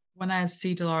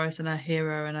see Dolores and I hear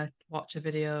her and I watch her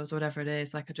videos or whatever it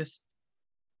is, like I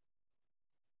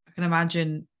can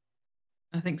imagine.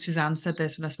 I think Suzanne said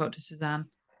this when I spoke to Suzanne.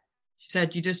 She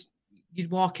said you'd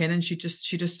walk in and she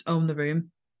just owned the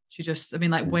room. She just, I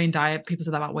mean, like Wayne Dyer, people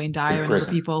said that about Wayne Dyer and other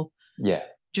people. Yeah.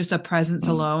 Just her presence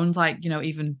alone, like, you know,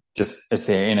 even just it's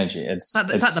their energy. It's like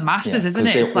the masters, isn't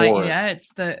it? It's like,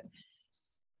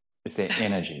 it's their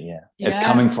energy. Yeah. It's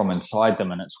coming from inside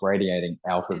them and it's radiating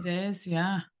out of. It is,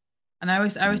 yeah. And I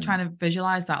was trying to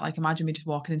visualize that. Like, imagine me just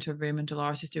walking into a room and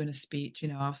Dolores is doing a speech. You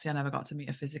know, obviously I never got to meet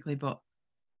her physically, but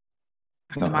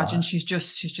I can imagine she's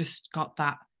just got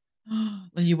that.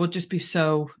 And you would just be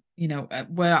so, you know,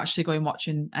 we're actually going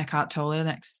watching Eckhart Tolle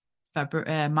next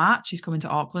March. He's coming to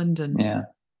Auckland, and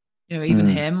you know, even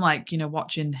him, like, you know,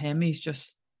 watching him, he's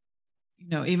just, you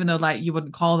know, even though like you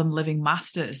wouldn't call them living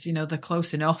masters, you know, they're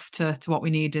close enough to what we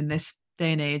need in this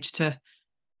day and age to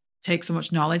take so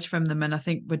much knowledge from them. And I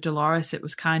think with Dolores, it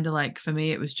was kind of like, for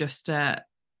me, it was just that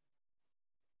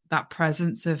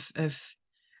presence of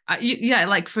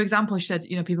like, for example, she said,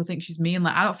 you know, people think she's mean.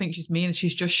 Like, I don't think she's mean.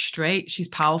 She's just straight. She's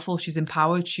powerful. She's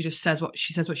empowered. She just says what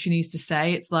she needs to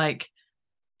say. It's like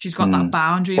she's got that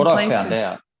boundary in place. What I found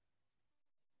out,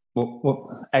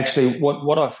 actually,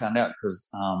 what I found out, because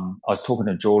I was talking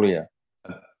to Julia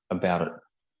about it,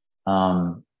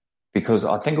 because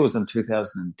I think it was in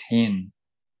 2010.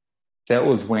 That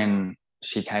was when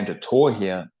she came to tour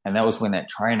here, and that was when that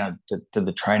trainer did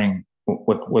the training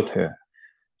with her.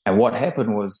 And what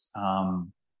happened was,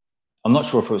 I'm not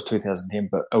sure if it was 2010,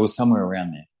 but it was somewhere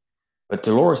around there. But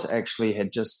Dolores actually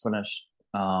had just finished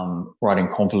writing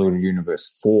Convoluted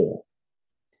Universe 4.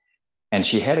 And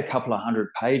she had a couple of 100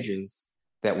 pages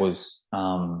that was,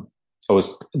 there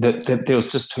was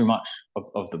just too much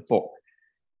of the book.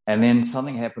 And then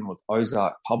something happened with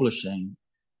Ozark Publishing,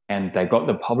 and they got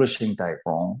the publishing date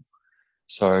wrong.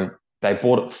 So they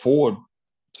brought it forward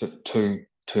too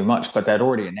much, but they'd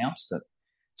already announced it.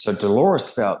 So Dolores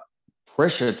felt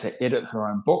pressure to edit her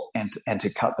own book and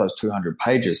to cut those 200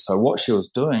 pages. So what she was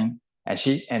doing, and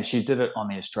she did it on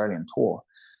the Australian tour.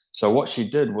 So what she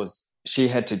did was she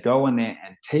had to go in there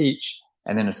and teach,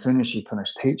 and then as soon as she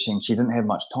finished teaching, she didn't have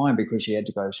much time because she had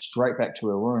to go straight back to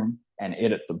her room and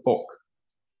edit the book.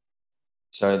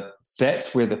 So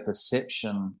that's where the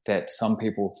perception that some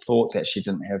people thought that she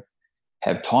didn't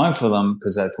have time for them,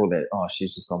 because they thought that, oh,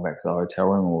 she's just gone back to the hotel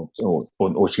room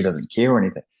or she doesn't care or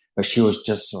anything. But she was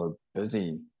just so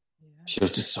busy. Yeah. She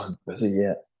was just so busy,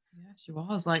 yeah. Yeah, she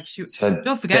was. Like,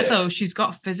 don't forget, though, she's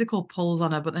got physical pulls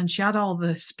on her, but then she had all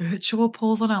the spiritual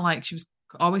pulls on her. Like, she was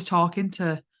always talking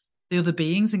to the other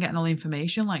beings and getting all the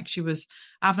information. Like,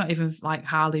 I've not even, like,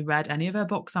 hardly read any of her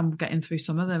books. I'm getting through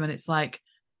some of them, and it's like,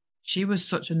 she was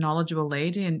such a knowledgeable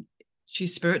lady, and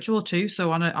she's spiritual too.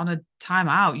 So on a time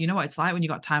out, you know what it's like when you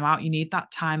got time out, you need that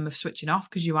time of switching off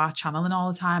because you are channeling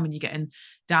all the time and you're getting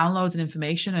downloads and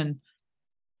information. And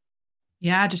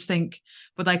yeah, I just think,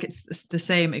 but like, it's the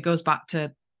same. It goes back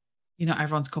to, you know,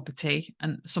 everyone's cup of tea,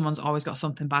 and someone's always got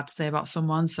something bad to say about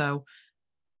someone. So,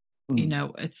 you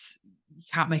know, you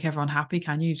can't make everyone happy,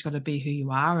 can you? You just got to be who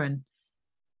you are. And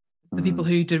the people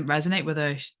who didn't resonate with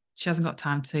her, she hasn't got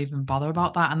time to even bother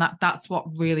about that. And that's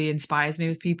what really inspires me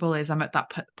with people, is I'm at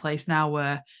that place now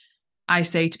where I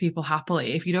say to people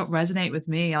happily, if you don't resonate with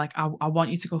me, like, I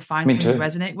want you to go find someone you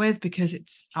resonate with, because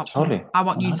it's totally. I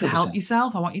want 100%. You to help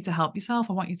yourself. I want you to help yourself.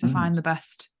 I want you to find the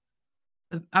best.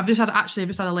 I've just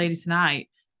had a lady tonight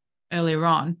earlier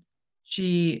on.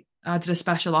 I did a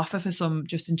special offer for some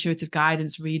just intuitive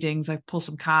guidance readings. I pull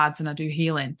some cards and I do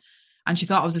healing. And she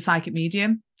thought I was a psychic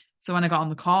medium. So when I got on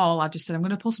the call, I just said, I'm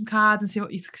going to pull some cards and see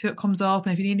what comes up.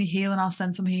 And if you need any healing, I'll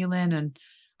send some healing. And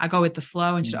I go with the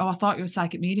flow. And she said, oh, I thought you were a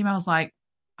psychic medium. I was like,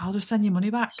 I'll just send you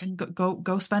money back and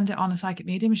go spend it on a psychic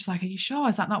medium. And she's like, are you sure?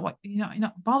 Is that not what, you're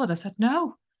not bothered? I said,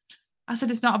 no. I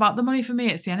said, it's not about the money for me.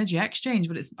 It's the energy exchange.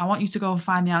 But I want you to go and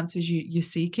find the answers you're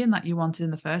seeking, that you wanted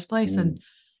in the first place. And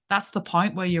that's the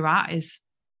point where you're at, is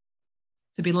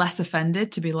to be less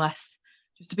offended, to be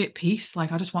at peace.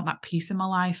 Like, I just want that peace in my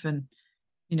life. And,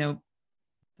 you know,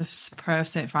 the prayer of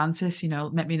St. Francis, you know,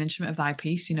 make me an instrument of thy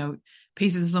peace. You know,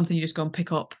 peace isn't something you just go and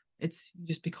pick up. You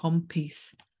just become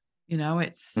peace. You know,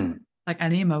 it's like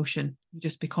any emotion. You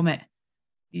just become it.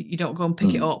 You don't go and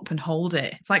pick it up and hold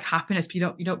it. It's like happiness, but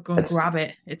you don't go and grab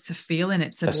it. It's a feeling.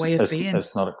 It's a way of being.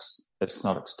 It's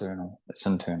not external. It's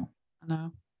internal. I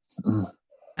know. Mm.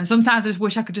 And sometimes I just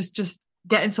wish I could just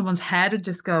get in someone's head and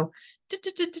just go,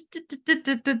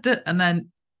 and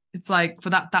then it's like, for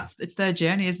that's it's their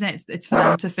journey, isn't it? It's for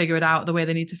them to figure it out the way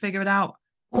they need to figure it out.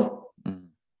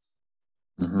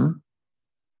 Mm-hmm.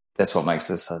 That's what makes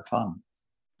this so fun.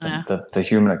 Yeah. The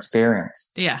human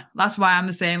experience. Yeah, that's why I'm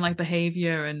the same, like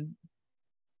behavior and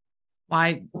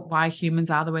why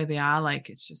humans are the way they are. Like,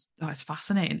 it's just, it's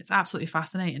fascinating. It's absolutely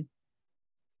fascinating.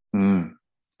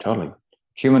 Totally.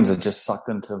 Humans are just sucked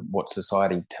into what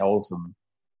society tells them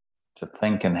to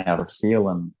think and how to feel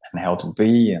and how to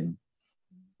be. And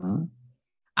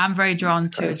I'm very drawn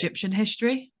to Egyptian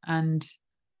history. And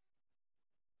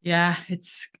yeah,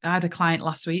 I had a client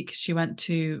last week. She went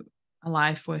to a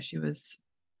life where she was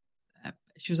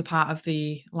a part of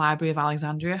the Library of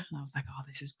Alexandria, and I was like, oh,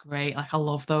 this is great. Like, I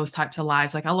love those types of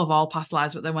lives. Like, I love all past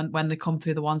lives, but then when they come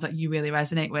through, the ones that you really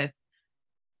resonate with.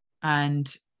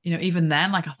 And even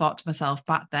then, like, I thought to myself,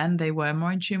 back then they were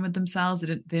more in tune with themselves.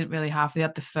 They didn't really have. They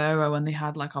had the pharaoh, and they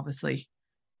had, like, obviously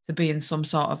to be in some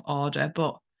sort of order.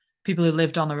 But people who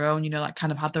lived on their own, like,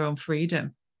 kind of had their own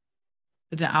freedom.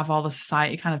 They didn't have all the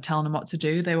society kind of telling them what to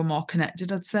do. They were more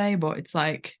connected, I'd say. But it's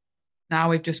like, now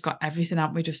we've just got everything,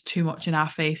 haven't we? Just too much in our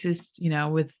faces,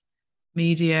 with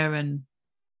media and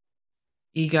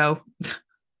ego.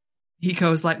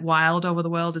 Ego's like wild over the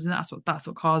world, isn't it? That's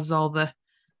what causes all the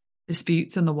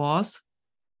disputes and the wars.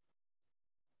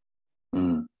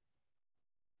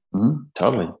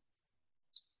 Totally.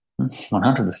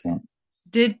 100%.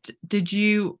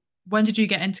 When did you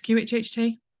get into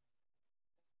QHHT?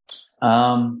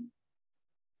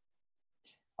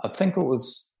 I think it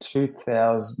was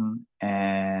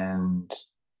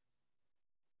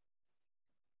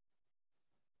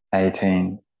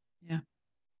 2018.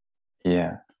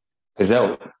 Yeah. Because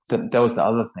that was the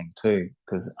other thing too.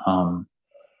 Because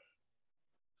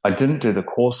I didn't do the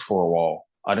course for a while.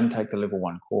 I didn't take the level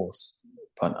 1 course,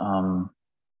 but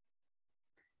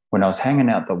when I was hanging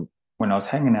out the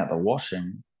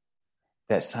washing,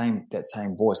 that same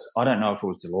voice. I don't know if it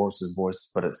was Dolores's voice,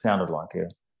 but it sounded like her.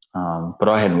 But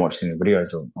I hadn't watched any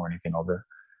videos or anything of her.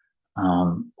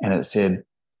 And it said,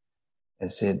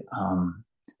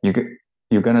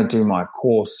 you're going to do my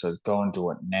course, so go and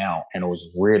do it now. And it was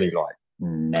really like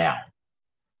now.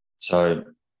 So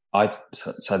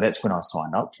that's when I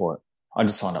signed up for it. I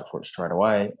just signed up for it straight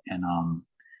away. And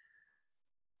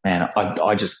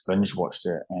I just binge watched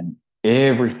it, and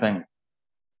everything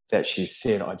that she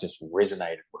said, I just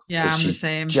resonated with. Yeah, I'm the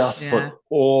same. Just put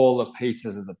all the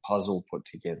pieces of the puzzle put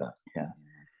together. Yeah.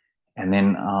 And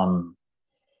then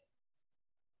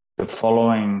the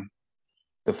following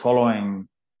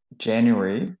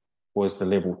January was the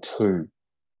level 2.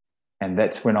 And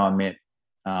that's when I met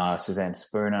Suzanne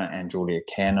Spooner and Julia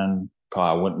Cannon,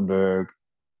 Kaya Wittenberg.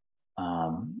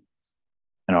 And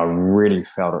I really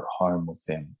felt at home with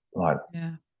them. Like,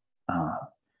 I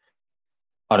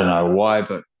don't know why,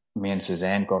 but me and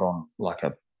Suzanne got on like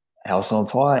a house on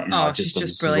fire. And she's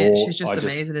just brilliant. She's just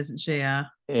amazing, isn't she? Yeah.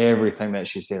 Everything that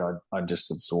she said, I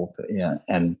just absorbed it. Yeah.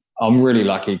 And I'm really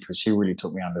lucky because she really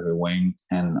took me under her wing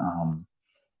and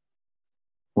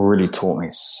really taught me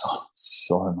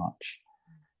so much.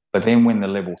 But then when the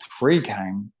level 3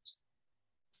 came,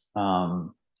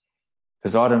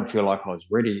 because I didn't feel like I was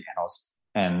ready,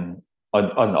 and I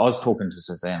was talking to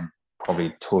Suzanne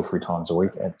probably 2 or 3 times a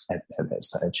week at that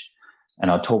stage, and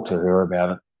I talked to her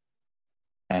about it,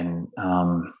 and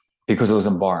because it was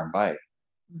in Byron Bay,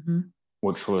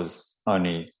 which was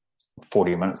only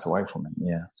 40 minutes away from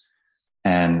me,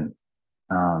 and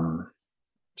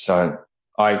so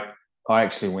I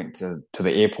actually went to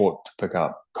the airport to pick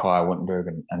up Kaya Wittenberg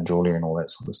and Julia and all that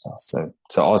sort of stuff.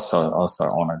 So I was so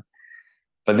honoured.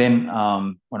 But then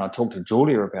when I talked to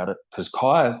Julia about it, because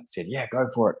Kaya said, yeah, go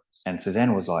for it. And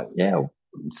Suzanne was like, yeah,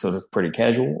 sort of pretty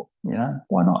casual,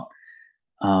 why not?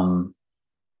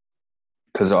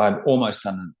 Because I'd almost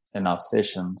done enough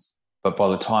sessions, but by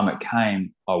the time it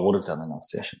came, I would have done enough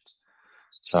sessions.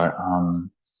 So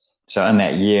in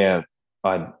that year,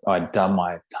 I'd done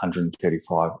my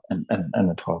 135 in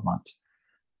the 12 months.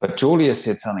 But Julia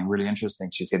said something really interesting.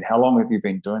 She said, how long have you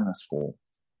been doing this for?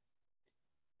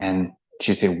 And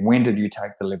she said, when did you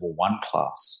take the level 1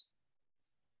 class?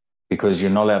 Because you're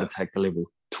not allowed to take the level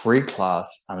 3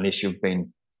 class unless you've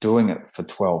been doing it for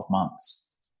 12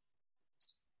 months.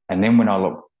 And then when I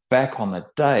look back on the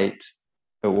date,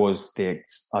 it was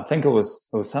I think it was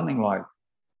something like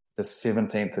the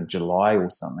 17th of July or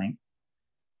something,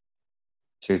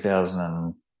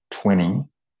 2020.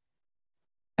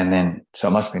 And then, so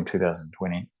it must have been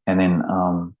 2020. And then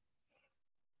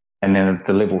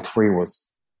the level 3 was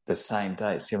the same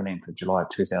date, 17th of July,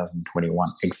 2021,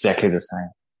 exactly the same.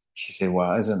 She said,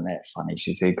 well, isn't that funny?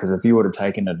 She said, because if you would have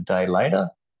taken it a day later,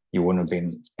 you wouldn't have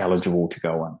been eligible to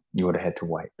go in. You would have had to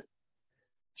wait.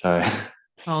 So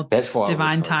Well, that's why it was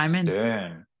divine so timing.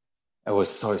 stern. It was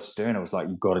so stern. It was like,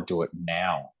 you've got to do it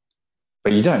now.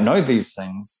 But you don't know these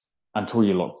things until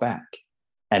you look back.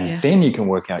 And then you can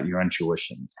work out your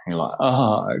intuition. And you're like,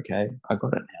 oh, okay, I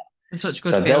got it now. They're such good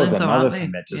So feelings, that was though, another aren't they?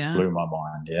 thing that just blew my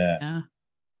mind. Yeah.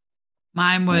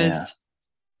 Mine was,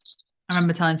 I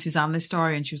remember telling Suzanne this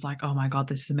story and she was like, oh my God,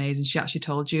 this is amazing. She actually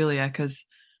told Julia, because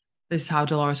this is how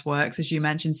Dolores works, as you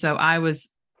mentioned. So I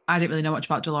didn't really know much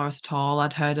about Dolores at all.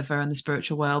 I'd heard of her in the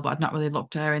spiritual world, but I'd not really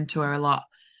looked into her a lot.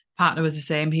 Partner was the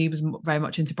same. He was very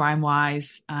much into Brian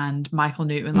Weiss and Michael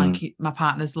Newton. My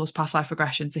partner's loves past life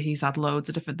regression, so he's had loads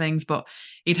of different things, but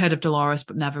he'd heard of Dolores,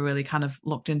 but never really kind of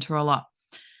looked into her a lot.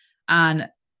 And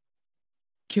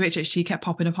QHHT kept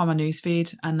popping up on my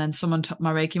newsfeed, and then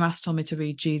my Reiki master told me to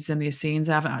read Jesus and the Essenes.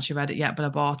 I haven't actually read it yet, but I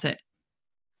bought it.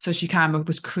 So she kind of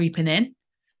was creeping in.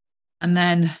 And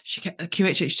then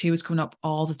QHHT was coming up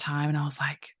all the time, and I was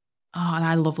like, oh, and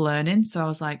I love learning. So I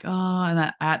was like, oh,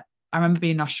 and I remember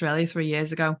being in Australia 3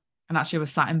 years ago, and actually I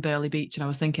was sat in Burleigh Beach, and I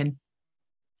was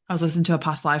listening to a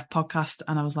past life podcast,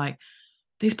 and I was like,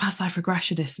 these past life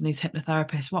regressionists and these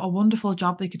hypnotherapists, what a wonderful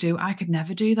job they could do. I could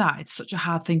never do that. It's such a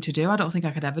hard thing to do. I don't think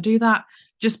I could ever do that.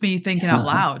 Just me thinking out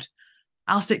loud.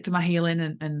 I'll stick to my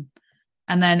healing.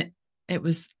 And then it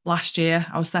was last year,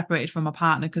 I was separated from my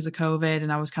partner because of COVID,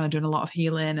 and I was kind of doing a lot of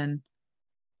healing. And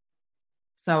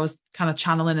so I was kind of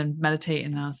channeling and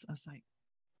meditating. And I was like,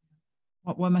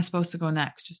 where am I supposed to go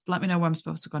next? Just let me know where I'm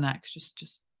supposed to go next.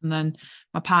 Just, and then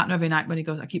my partner every night when he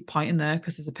goes, I keep pointing there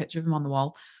because there's a picture of him on the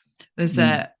wall. There's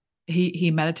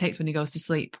he meditates when he goes to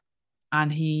sleep,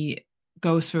 and he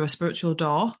goes through a spiritual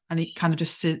door, and he kind of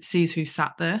just sees who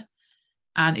sat there.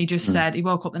 And he just said, he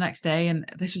woke up the next day,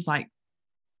 and this was like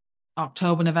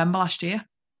October, November last year.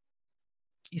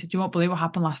 He said, you won't believe what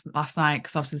happened last night,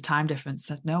 because obviously the time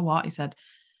difference. I said, no, what? He said,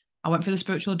 I went through the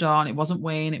spiritual door, and it wasn't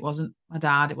Wayne, it wasn't my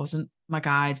dad, it wasn't my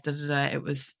guides, it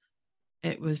was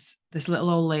this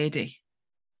little old lady.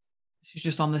 She's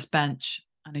just on this bench.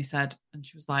 And he said, and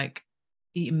she was like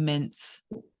eating mints.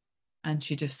 And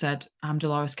she just said, I'm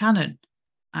Dolores Cannon,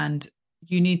 and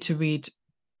you need to read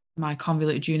my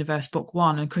Convoluted Universe book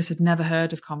 1. And Chris had never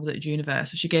heard of Convoluted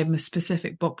Universe. So she gave him a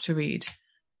specific book to read,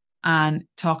 and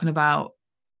talking about,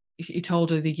 he told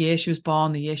her the year she was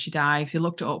born, the year she died. He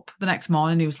looked it up the next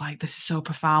morning. He was like, this is so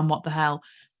profound. What the hell?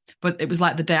 But it was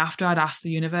like the day after I'd asked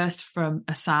the universe for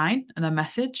a sign and a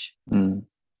message.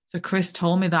 So Chris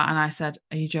told me that, and I said,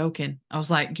 are you joking? I was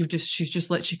like, she's just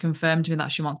literally confirmed to me that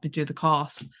she wants me to do the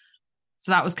course.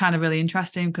 So that was kind of really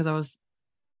interesting, because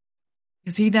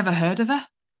he'd never heard of her.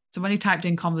 So when he typed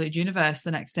in Convoluted Universe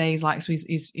the next day, he's like, so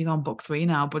he's on book 3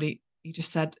 now, but he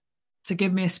just said to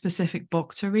give me a specific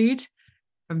book to read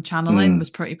from channeling was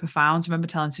pretty profound. So I remember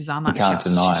telling Suzanne that. You can't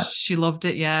deny it. She loved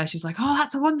it. Yeah. She's like, oh,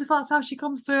 that's wonderful. That's how she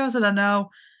comes through. I said, I know.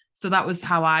 So that was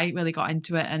how I really got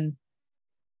into it. And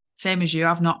same as you,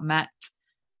 I've not met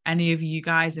any of you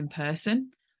guys in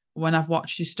person. When I've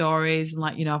watched your stories and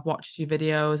I've watched your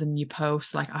videos and you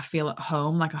post, I feel at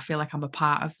home. I feel like I'm a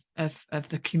part of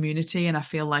the community, and I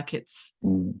feel like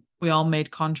we all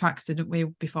made contracts, didn't we,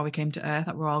 before we came to Earth,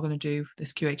 that we're all going to do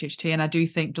this QHHT. And I do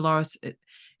think Dolores,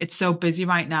 it's so busy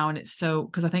right now, and it's so,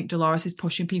 because I think Dolores is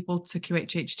pushing people to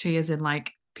QHHT, as in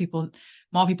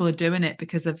more people are doing it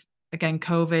because of, again,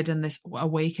 COVID and this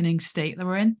awakening state that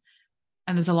we're in.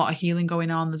 And there's a lot of healing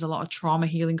going on. There's a lot of trauma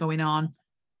healing going on,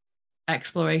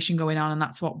 exploration going on. And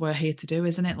that's what we're here to do,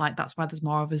 isn't it? That's why there's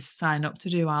more of us sign up to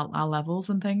do our levels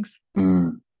and things.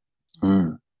 Mm-hmm.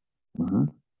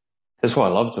 That's why I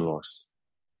love Dolores.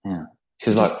 Yeah.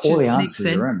 She's like, all the answers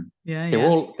are in. Yeah. They're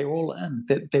all in.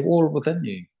 They're all within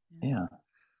you. Yeah.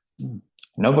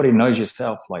 Nobody knows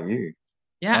yourself like you.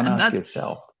 Yeah. Don't ask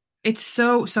yourself. It's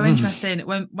so interesting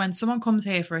when someone comes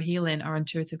here for a healing or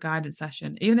intuitive guidance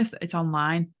session, even if it's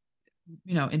online,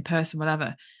 in person,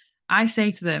 whatever, I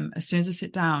say to them as soon as I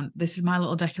sit down, this is my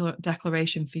little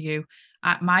declaration for you.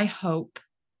 My hope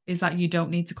is that you don't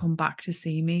need to come back to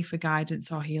see me for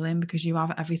guidance or healing, because you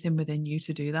have everything within you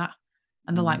to do that.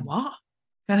 And they're like, what?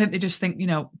 I think they just think,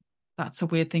 that's a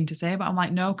weird thing to say, but I'm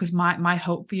like, no, because my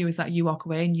hope for you is that you walk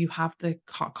away and you have the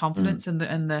confidence and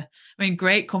the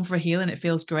great, come for a healing, it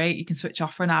feels great, you can switch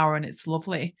off for an hour and it's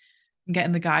lovely, and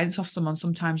getting the guidance off someone,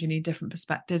 sometimes you need different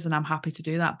perspectives, and I'm happy to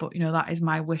do that. But that is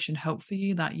my wish and hope for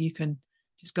you, that you can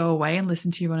just go away and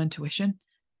listen to your own intuition,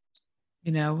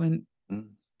 and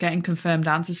getting confirmed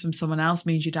answers from someone else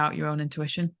means you doubt your own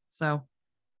intuition. So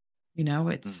You know,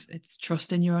 it's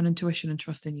trusting your own intuition and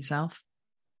trusting yourself.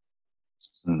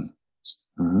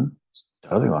 Mm-hmm.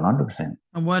 Totally, 100%.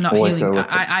 And we're not Always healing. go with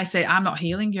it. I say, I'm not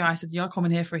healing you. I said, you're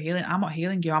coming here for a healing. I'm not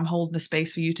healing you. I'm holding the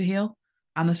space for you to heal.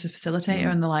 I'm the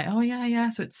facilitator. And they're like, oh, yeah, yeah.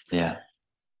 So it's, yeah.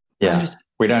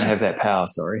 We don't have that power,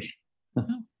 sorry. No.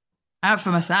 I have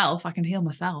for myself. I can heal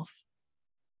myself.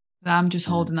 But I'm just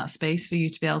holding that space for you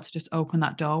to be able to just open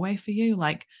that doorway for you.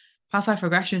 Like past life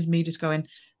regression is me just going,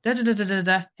 da da da da da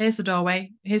da. Here's the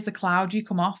doorway. Here's the cloud. You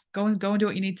come off. Go and do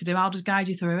what you need to do. I'll just guide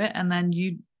you through it. And then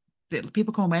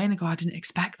people come away and they go, I didn't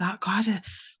expect that. God,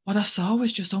 what I saw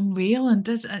was just unreal, and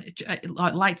it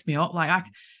lights me up. Like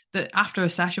after a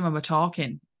session when we're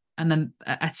talking, and then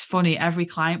it's funny. Every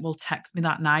client will text me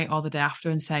that night or the day after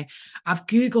and say, I've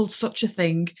Googled such a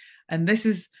thing, and this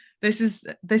is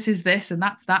this, and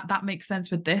that makes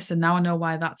sense with this, and now I know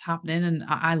why that's happening, and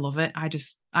I love it.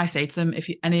 I say to them, if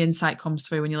any insight comes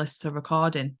through when you listen to a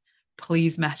recording,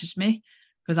 please message me,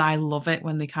 because I love it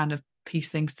when they kind of piece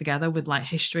things together with like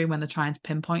history when they're trying to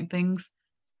pinpoint things.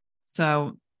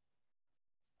 So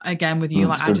again, with you,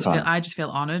 like I just feel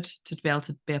honored to be able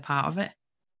to be a part of it.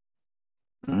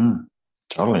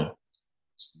 Totally.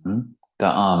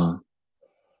 The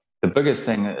biggest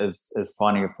thing is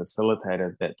finding a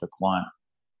facilitator that the client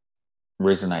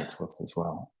resonates with as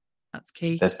well. That's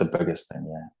key. That's the biggest thing,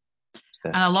 yeah.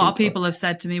 And a lot of people have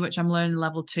said to me, which I'm learning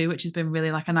level 2, which has been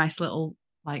really like a nice little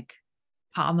like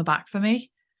pat on the back for me,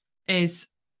 is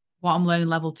what I'm learning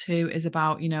level 2 is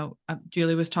about,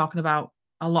 Julie was talking about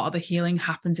a lot of the healing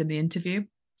happens in the interview,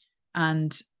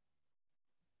 and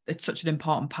it's such an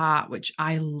important part, which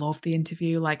I love the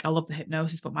interview. Like I love the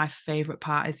hypnosis, but my favorite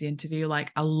part is the interview.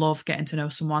 Like I love getting to know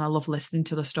someone. I love listening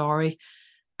to the story,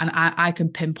 and I can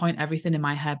pinpoint everything in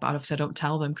my head, but obviously I don't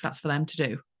tell them because that's for them to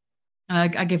do.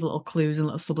 And I give little clues and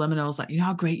little subliminals, like,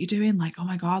 how great you're doing. Like, oh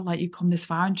my God, like you've come this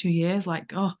far in 2 years.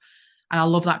 Like, oh, and I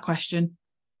love that question.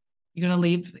 You're going to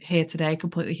leave here today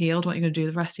completely healed. What are you going to do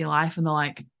the rest of your life? And they're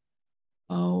like,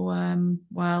 oh,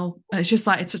 well, and it's just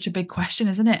like, it's such a big question,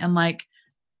 isn't it? And like,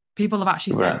 people have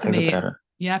actually said to me,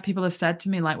 people have said to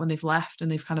me, like when they've left and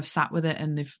they've kind of sat with it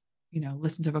and they've,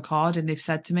 listened to record, and they've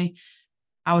said to me,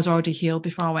 I was already healed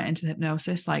before I went into the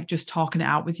hypnosis, like just talking it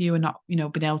out with you and not,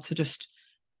 being able to just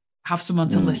have someone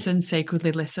to listen,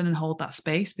 sacredly listen and hold that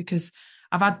space. Because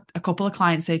I've had a couple of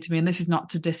clients say to me, and this is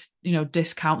not to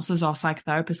diss counselors or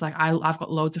psychotherapists. Like I've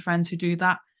got loads of friends who do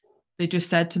that. They just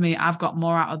said to me, I've got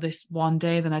more out of this one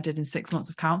day than I did in 6 months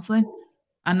of counseling.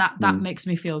 And that makes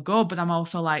me feel good. But I'm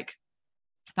also like,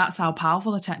 that's how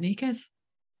powerful the technique is.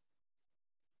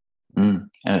 And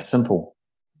it's simple.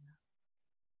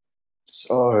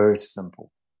 So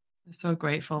simple. I'm so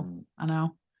grateful. I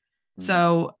know.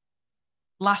 So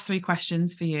last 3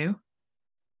 questions for you,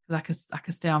 because I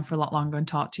could stay on for a lot longer and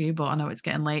talk to you, but I know it's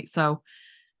getting late. So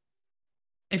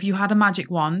if you had a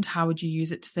magic wand, how would you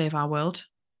use it to save our world?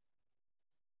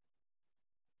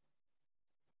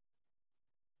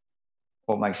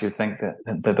 What makes you think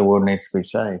that the world needs to be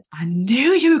saved? I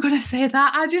knew you were going to say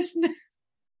that.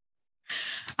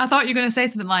 I thought you were going to say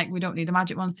something like, we don't need a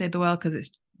magic wand to save the world because it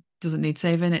doesn't need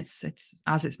saving. It's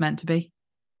as it's meant to be.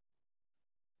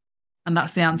 And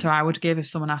that's the answer I would give if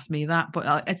someone asked me that.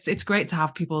 But it's great to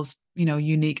have people's,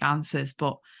 unique answers.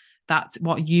 But that's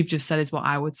what you've just said is what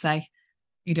I would say.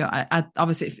 I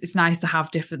obviously it's nice to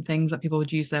have different things that people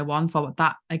would use their wand for. But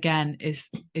that again is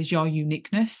your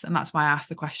uniqueness, and that's why I asked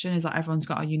the question: is that everyone's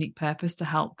got a unique purpose to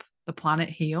help the planet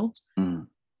heal.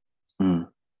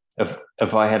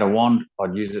 If I had a wand,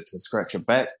 I'd use it to scratch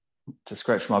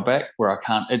my back where I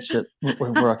can't itch it,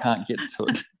 where I can't get to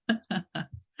it.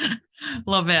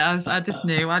 Love it. I just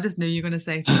knew you were going to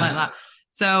say something like that.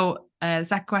 So the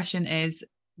second question is,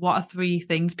 what are 3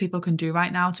 things people can do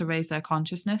right now to raise their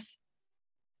consciousness?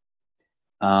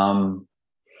 One,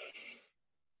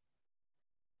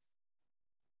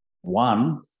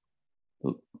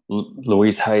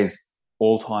 Louise Hay's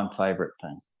all-time favorite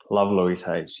thing. Love Louise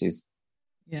Hay. She's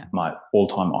my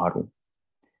all-time idol.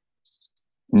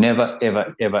 Never,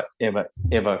 ever, ever, ever,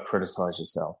 ever criticize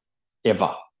yourself.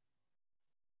 Ever.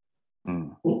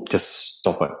 Just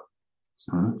stop it.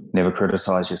 Never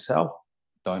criticize yourself.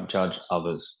 Don't judge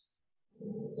others.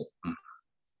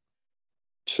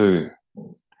 2,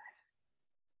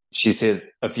 she said,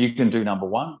 if you can do number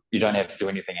 1, you don't have to do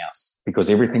anything else because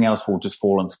everything else will just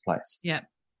fall into place. Yeah.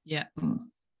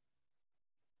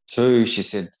 2, she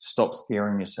said, stop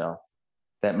scaring yourself.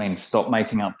 That means stop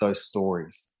making up those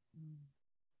stories.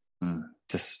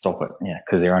 Just stop it. Yeah,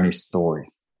 because they're only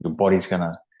stories. Your body's going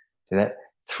to do that.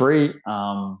 3,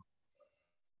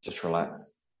 just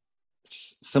relax.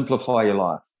 Simplify your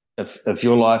life. If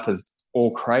your life is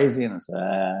all crazy and it's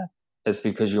it's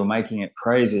because you're making it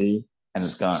crazy and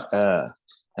it's going, that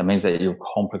means that you've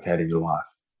complicated your life.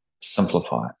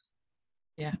 Simplify it.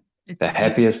 Yeah. The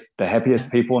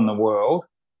happiest people in the world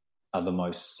are the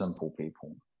most simple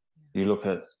people. You look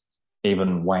at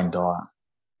even Wayne Dyer,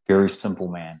 very simple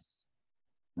man.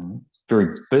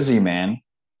 Very busy man,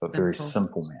 but very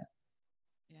simple man.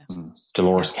 Yeah.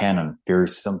 Dolores Cannon, very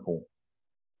simple.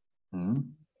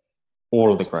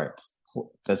 All of the greats.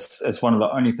 It's one of the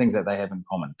only things that they have in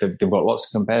common. They've got lots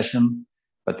of compassion,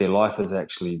 but their life is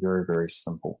actually very, very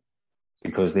simple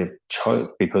because they've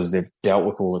dealt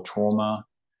with all the trauma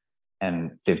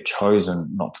and they've chosen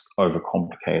not to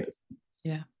overcomplicate it.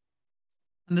 Yeah.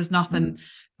 And there's nothing,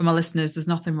 for my listeners, there's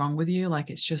nothing wrong with you. Like,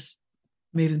 it's just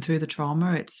moving through the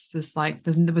trauma. It's just like,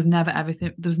 there was never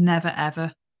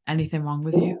ever anything wrong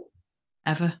with you,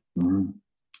 ever.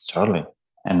 Totally.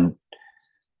 And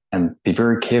be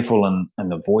very careful in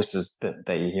the voices that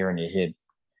you hear in your head.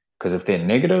 Because if they're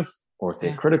negative or if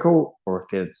they're critical or if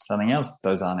they're something else,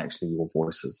 those aren't actually your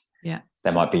voices. Yeah.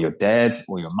 They might be your dad's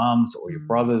or your mum's or your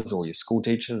brothers or your school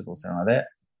teachers or something like that.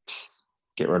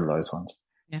 Get rid of those ones.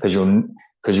 Because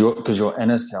your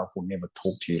inner self will never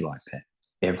talk to you like that,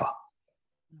 ever.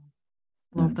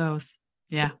 Love those.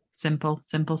 Yeah. Simple.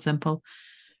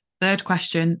 Third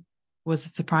question was a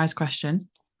surprise question.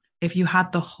 If you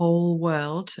had the whole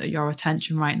world at your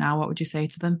attention right now, what would you say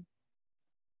to them?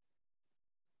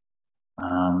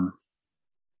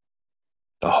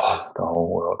 The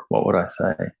whole world. What would I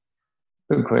say?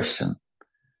 Good question.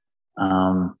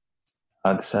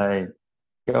 I'd say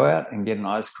go out and get an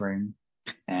ice cream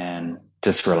and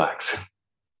just relax.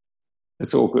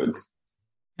 It's all good.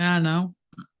 Yeah, I know.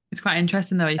 It's quite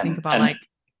interesting though. You think about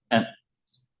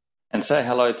and say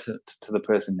hello to the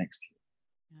person next to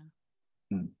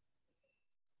you. Yeah.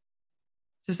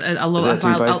 Just I love Is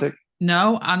that too basic?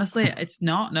 No, honestly, it's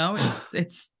not. No,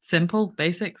 it's simple,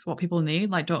 basics, what people need.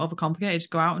 Like, don't overcomplicate it. Just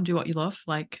go out and do what you love.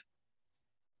 Like,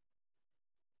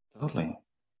 totally.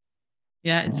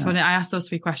 Yeah, it's funny. I asked those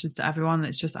 3 questions to everyone, and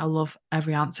it's just I love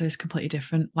every answer is completely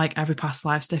different. Like, every past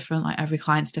life's different. Like, every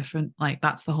client's different. Like,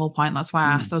 that's the whole point. That's why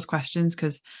I asked those questions,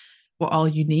 because we're all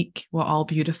unique. We're all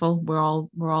beautiful. We're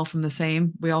all from the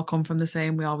same. We all come from the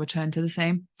same. We all return to the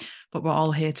same. But we're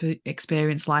all here to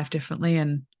experience life differently,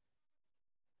 and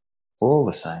we're all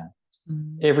the same.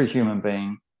 Every human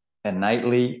being,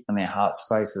 innately in their heart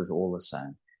space, is all the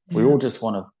same. Yeah. We all just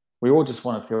want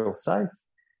to feel safe.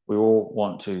 We all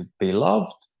want to be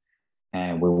loved,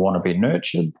 and we want to be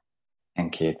nurtured and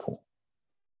cared for,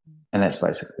 and that's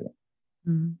basically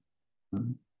it.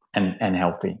 And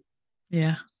healthy.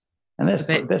 Yeah, and that's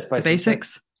basically the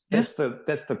basics. That's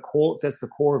the core. That's the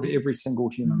core of every single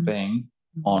human being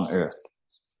on Earth.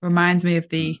 Reminds me of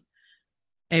the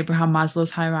Abraham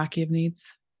Maslow's hierarchy of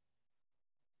needs.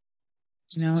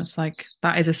 You know, it's like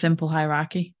that is a simple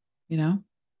hierarchy. You know,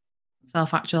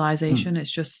 self-actualization.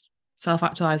 It's just.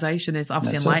 Self-actualization is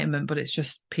obviously enlightenment, but it's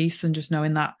just peace and just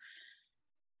knowing that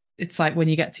it's like when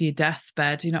you get to your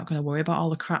deathbed, you're not going to worry about all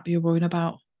the crap you're worrying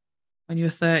about when you're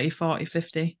 30, 40,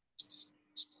 50.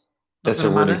 That's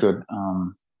a really good...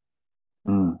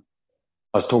 I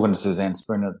was talking to Suzanne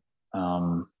Spooner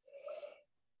a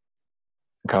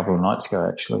couple of nights ago,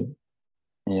 actually.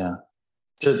 Yeah.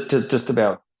 Just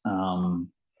about...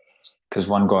 because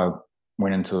one guy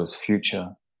went into his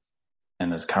future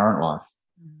and his current life.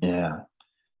 Yeah.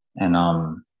 And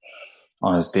on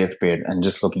his deathbed and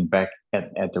just looking back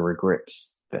at the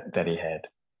regrets that he had.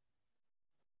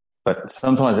 But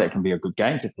sometimes that can be a good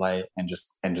game to play and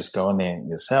just go in there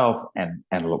yourself and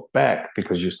look back,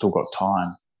 because you've still got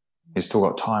time. You've still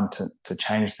got time to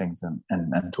change things and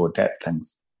to adapt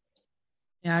things.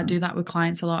 Yeah, I do that with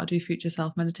clients a lot. I do future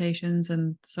self meditations,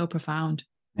 and so profound.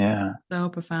 Yeah. So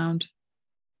profound.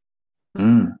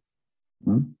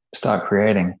 Start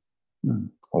creating.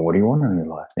 Well, what do you want in your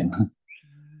life then?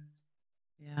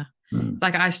 Yeah. It's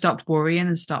like I stopped worrying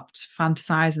and stopped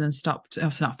fantasizing and stopped,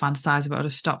 obviously not fantasizing, but I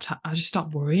just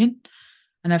stopped worrying,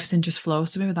 and everything just flows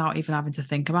to me without even having to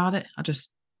think about it. I just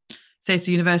say to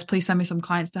the universe, please send me some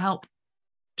clients to help.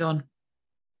 Done.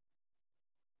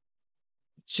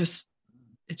 It's just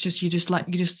you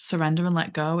just surrender and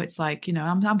let go. It's like, you know,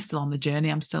 I'm still on the journey.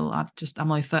 I'm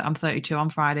 32 on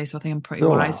Friday, so I think I'm pretty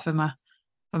wise for my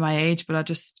age, but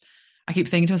I keep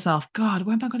thinking to myself, God,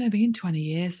 where am I going to be in 20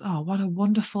 years? Oh, what a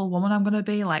wonderful woman I'm going to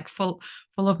be, like full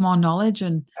of more knowledge.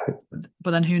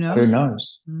 But then who knows? Who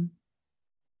knows?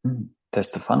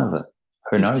 That's the fun of it.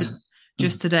 Who knows?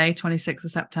 Just today, 26th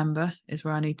of September, is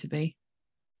where I need to be.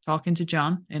 Talking to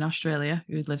John in Australia,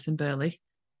 who lives in Burley.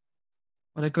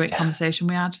 What a great conversation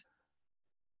we had.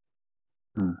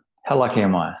 How lucky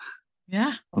am I?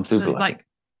 Yeah. I'm super lucky. Like,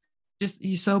 just,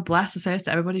 you're so blessed. I say this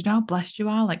to everybody, you know how blessed you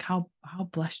are, like how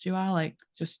blessed you are, like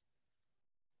just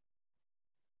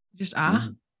are.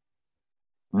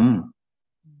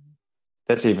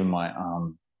 That's even my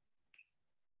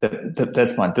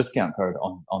that's my discount code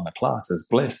on the class is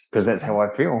blessed, because that's how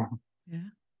I feel.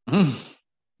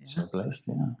 So blessed.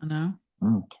 I know.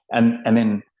 And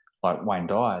then, like Wayne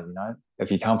Dyer, you know,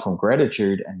 if you come from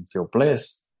gratitude and you feel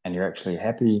blessed and you're actually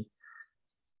happy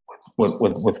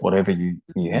with whatever you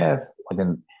have,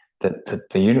 then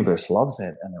the universe loves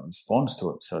that and it responds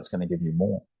to it, so it's going to give you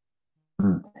more.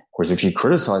 Whereas if you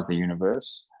criticize the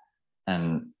universe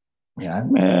and, you know,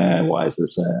 why is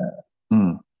this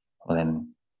well,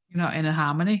 then you're not in a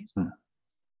harmony.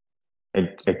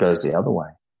 It goes the other way.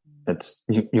 It's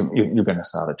you're going to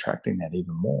start attracting that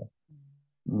even more.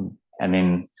 And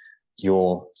then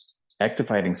your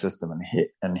activating system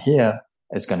in here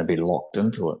is going to be locked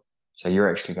into it. So you're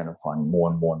actually going to find more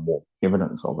and more and more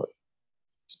evidence of it.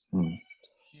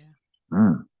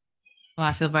 Well,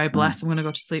 I feel very blessed. I'm going to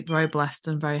go to sleep very blessed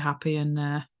and very happy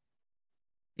and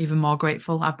even more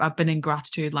grateful. I've been in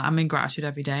gratitude. Like, I'm in gratitude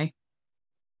every day.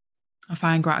 I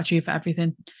find gratitude for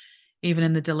everything, even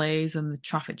in the delays and the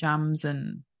traffic jams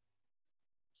and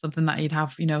something that you'd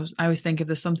have, you know. I always think if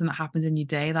there's something that happens in your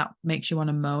day that makes you want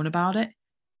to moan about it,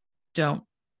 don't.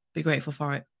 Be grateful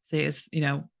for it. See it as, you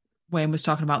know, Wayne was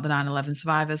talking about the 9/11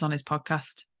 survivors on his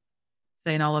podcast,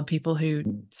 saying all the people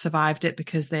who survived it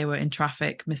because they were in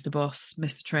traffic, missed a bus,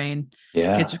 missed the train,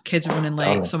 kids were running late,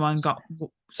 totally. someone got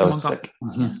sick.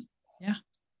 Yeah.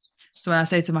 So when I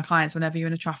say to my clients, whenever you're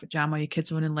in a traffic jam or your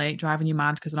kids are running late, driving you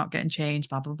mad because they're not getting changed,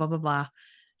 blah, blah, blah, blah, blah,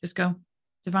 just go,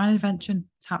 divine intervention,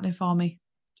 it's happening for me.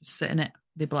 Just sit in it,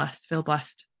 be blessed, feel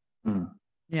blessed.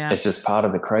 Yeah. It's just part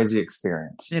of the crazy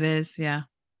experience. It is, yeah.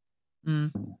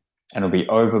 And it'll be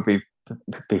over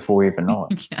before we even know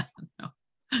it. Yeah, no.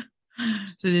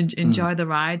 So enjoy the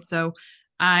ride. So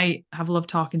I have loved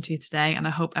talking to you today, and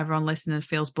I hope everyone listening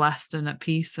feels blessed and at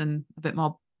peace and a bit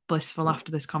more blissful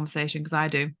after this conversation, because I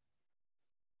do.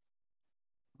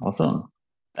 Awesome.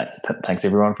 Thanks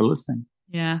everyone for listening.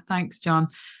 Yeah, thanks, John.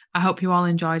 I hope you all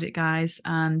enjoyed it, guys.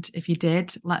 And if you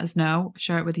did, let us know.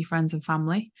 Share it with your friends and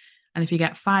family. And if you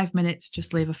get 5 minutes,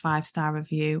 just leave a 5-star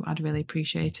review. I'd really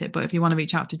appreciate it. But if you want to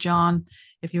reach out to John,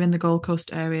 if you're in the Gold Coast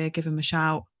area, give him a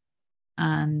shout.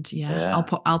 And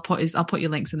I'll put your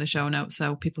links in the show notes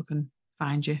so people can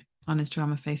find you on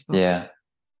Instagram and Facebook.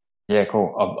 Yeah,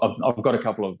 cool. I've got a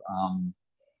couple of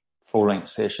full-length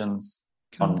sessions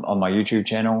on my YouTube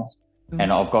channel,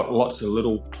 and I've got lots of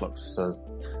little clips, so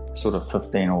sort of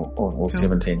 15 or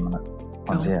 17-minute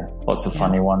ones. Yeah, lots of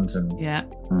funny ones and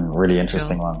really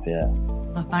interesting ones. Yeah.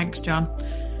 Well, thanks, John.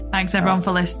 Thanks everyone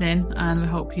for listening, and we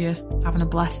hope you're having a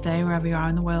blessed day wherever you are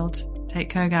in the world. Take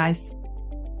care, guys.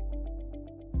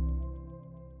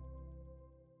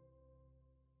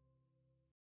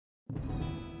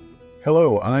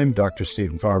 Hello, I'm Dr.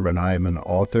 Stephen Farber, and I am an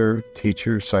author,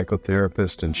 teacher,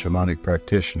 psychotherapist, and shamanic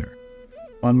practitioner.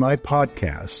 On my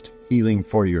podcast, Healing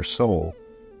for Your Soul,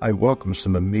 I welcome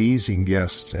some amazing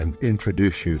guests and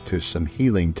introduce you to some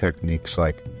healing techniques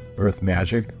like earth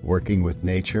magic, working with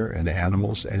nature and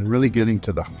animals, and really getting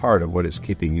to the heart of what is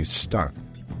keeping you stuck.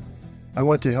 I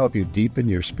want to help you deepen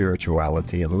your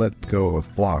spirituality and let go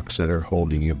of blocks that are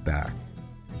holding you back.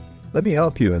 Let me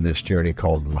help you in this journey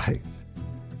called life.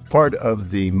 Part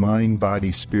of the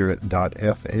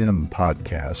mindbodyspirit.fm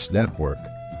podcast network.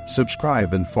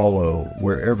 Subscribe and follow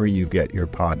wherever you get your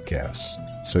podcasts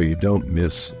so you don't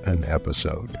miss an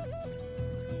episode.